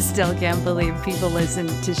 I still can't believe people listen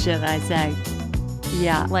to shit I say.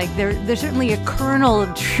 Yeah, there's certainly a kernel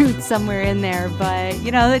of truth somewhere in there, but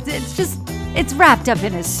it's wrapped up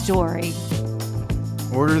in a story.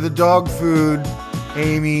 Order the dog food,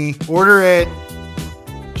 Amy. Order it.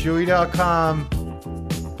 Chewy.com.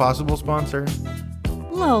 Possible sponsor.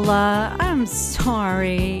 Lola, I'm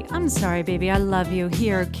sorry. I'm sorry, baby. I love you.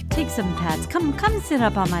 Here, take some pets. Come sit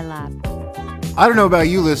up on my lap. I don't know about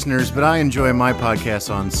you listeners, but I enjoy my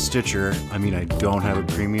podcast on Stitcher. I mean, I don't have a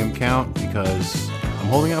premium count because I'm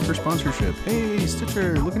holding out for sponsorship. Hey,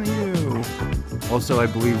 Stitcher, looking at you. Also, I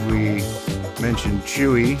believe we mentioned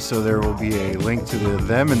Chewy, so there will be a link to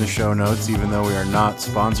them in the show notes, even though we are not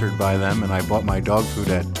sponsored by them. And I bought my dog food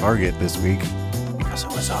at Target this week because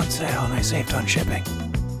it was on sale and I saved on shipping.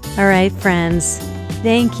 All right, friends.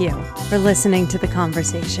 Thank you for listening to the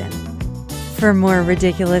conversation. For more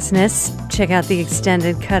ridiculousness, check out the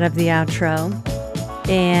extended cut of the outro.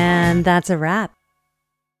 And that's a wrap.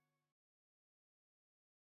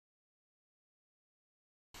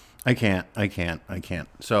 I can't.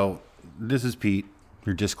 So this is Pete,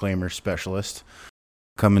 your disclaimer specialist,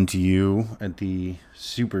 coming to you at the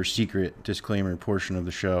super secret disclaimer portion of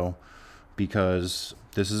the show because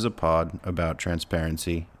this is a pod about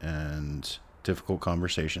transparency and difficult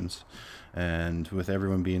conversations. And with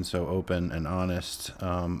everyone being so open and honest,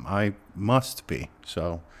 I must be.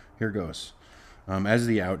 So here goes. As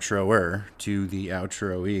the outroer to the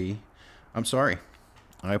outroee, I'm sorry.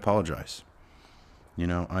 I apologize. You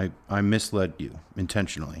know, I misled you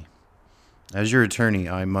intentionally. As your attorney,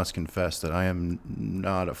 I must confess that I am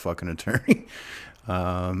not a fucking attorney.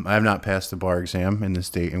 I have not passed the bar exam in the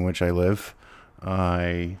state in which I live.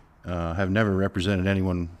 I have never represented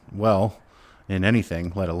anyone well in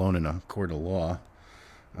anything, let alone in a court of law.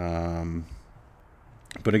 But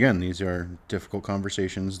again, these are difficult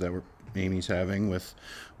conversations that Amy's having with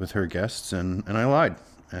her guests, and I lied.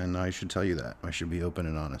 And I should tell you that. I should be open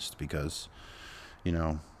and honest because, you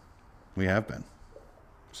know, we have been.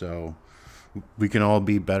 So we can all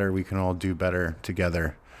be better. We can all do better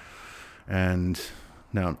together. And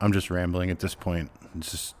now I'm just rambling at this point.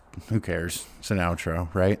 It's just, who cares? It's an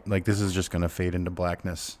outro, right? Like, this is just going to fade into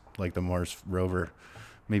blackness like the Mars rover.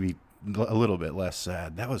 Maybe a little bit less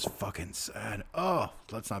sad. That was fucking sad. Oh,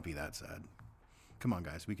 let's not be that sad. Come on,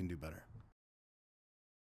 guys. We can do better.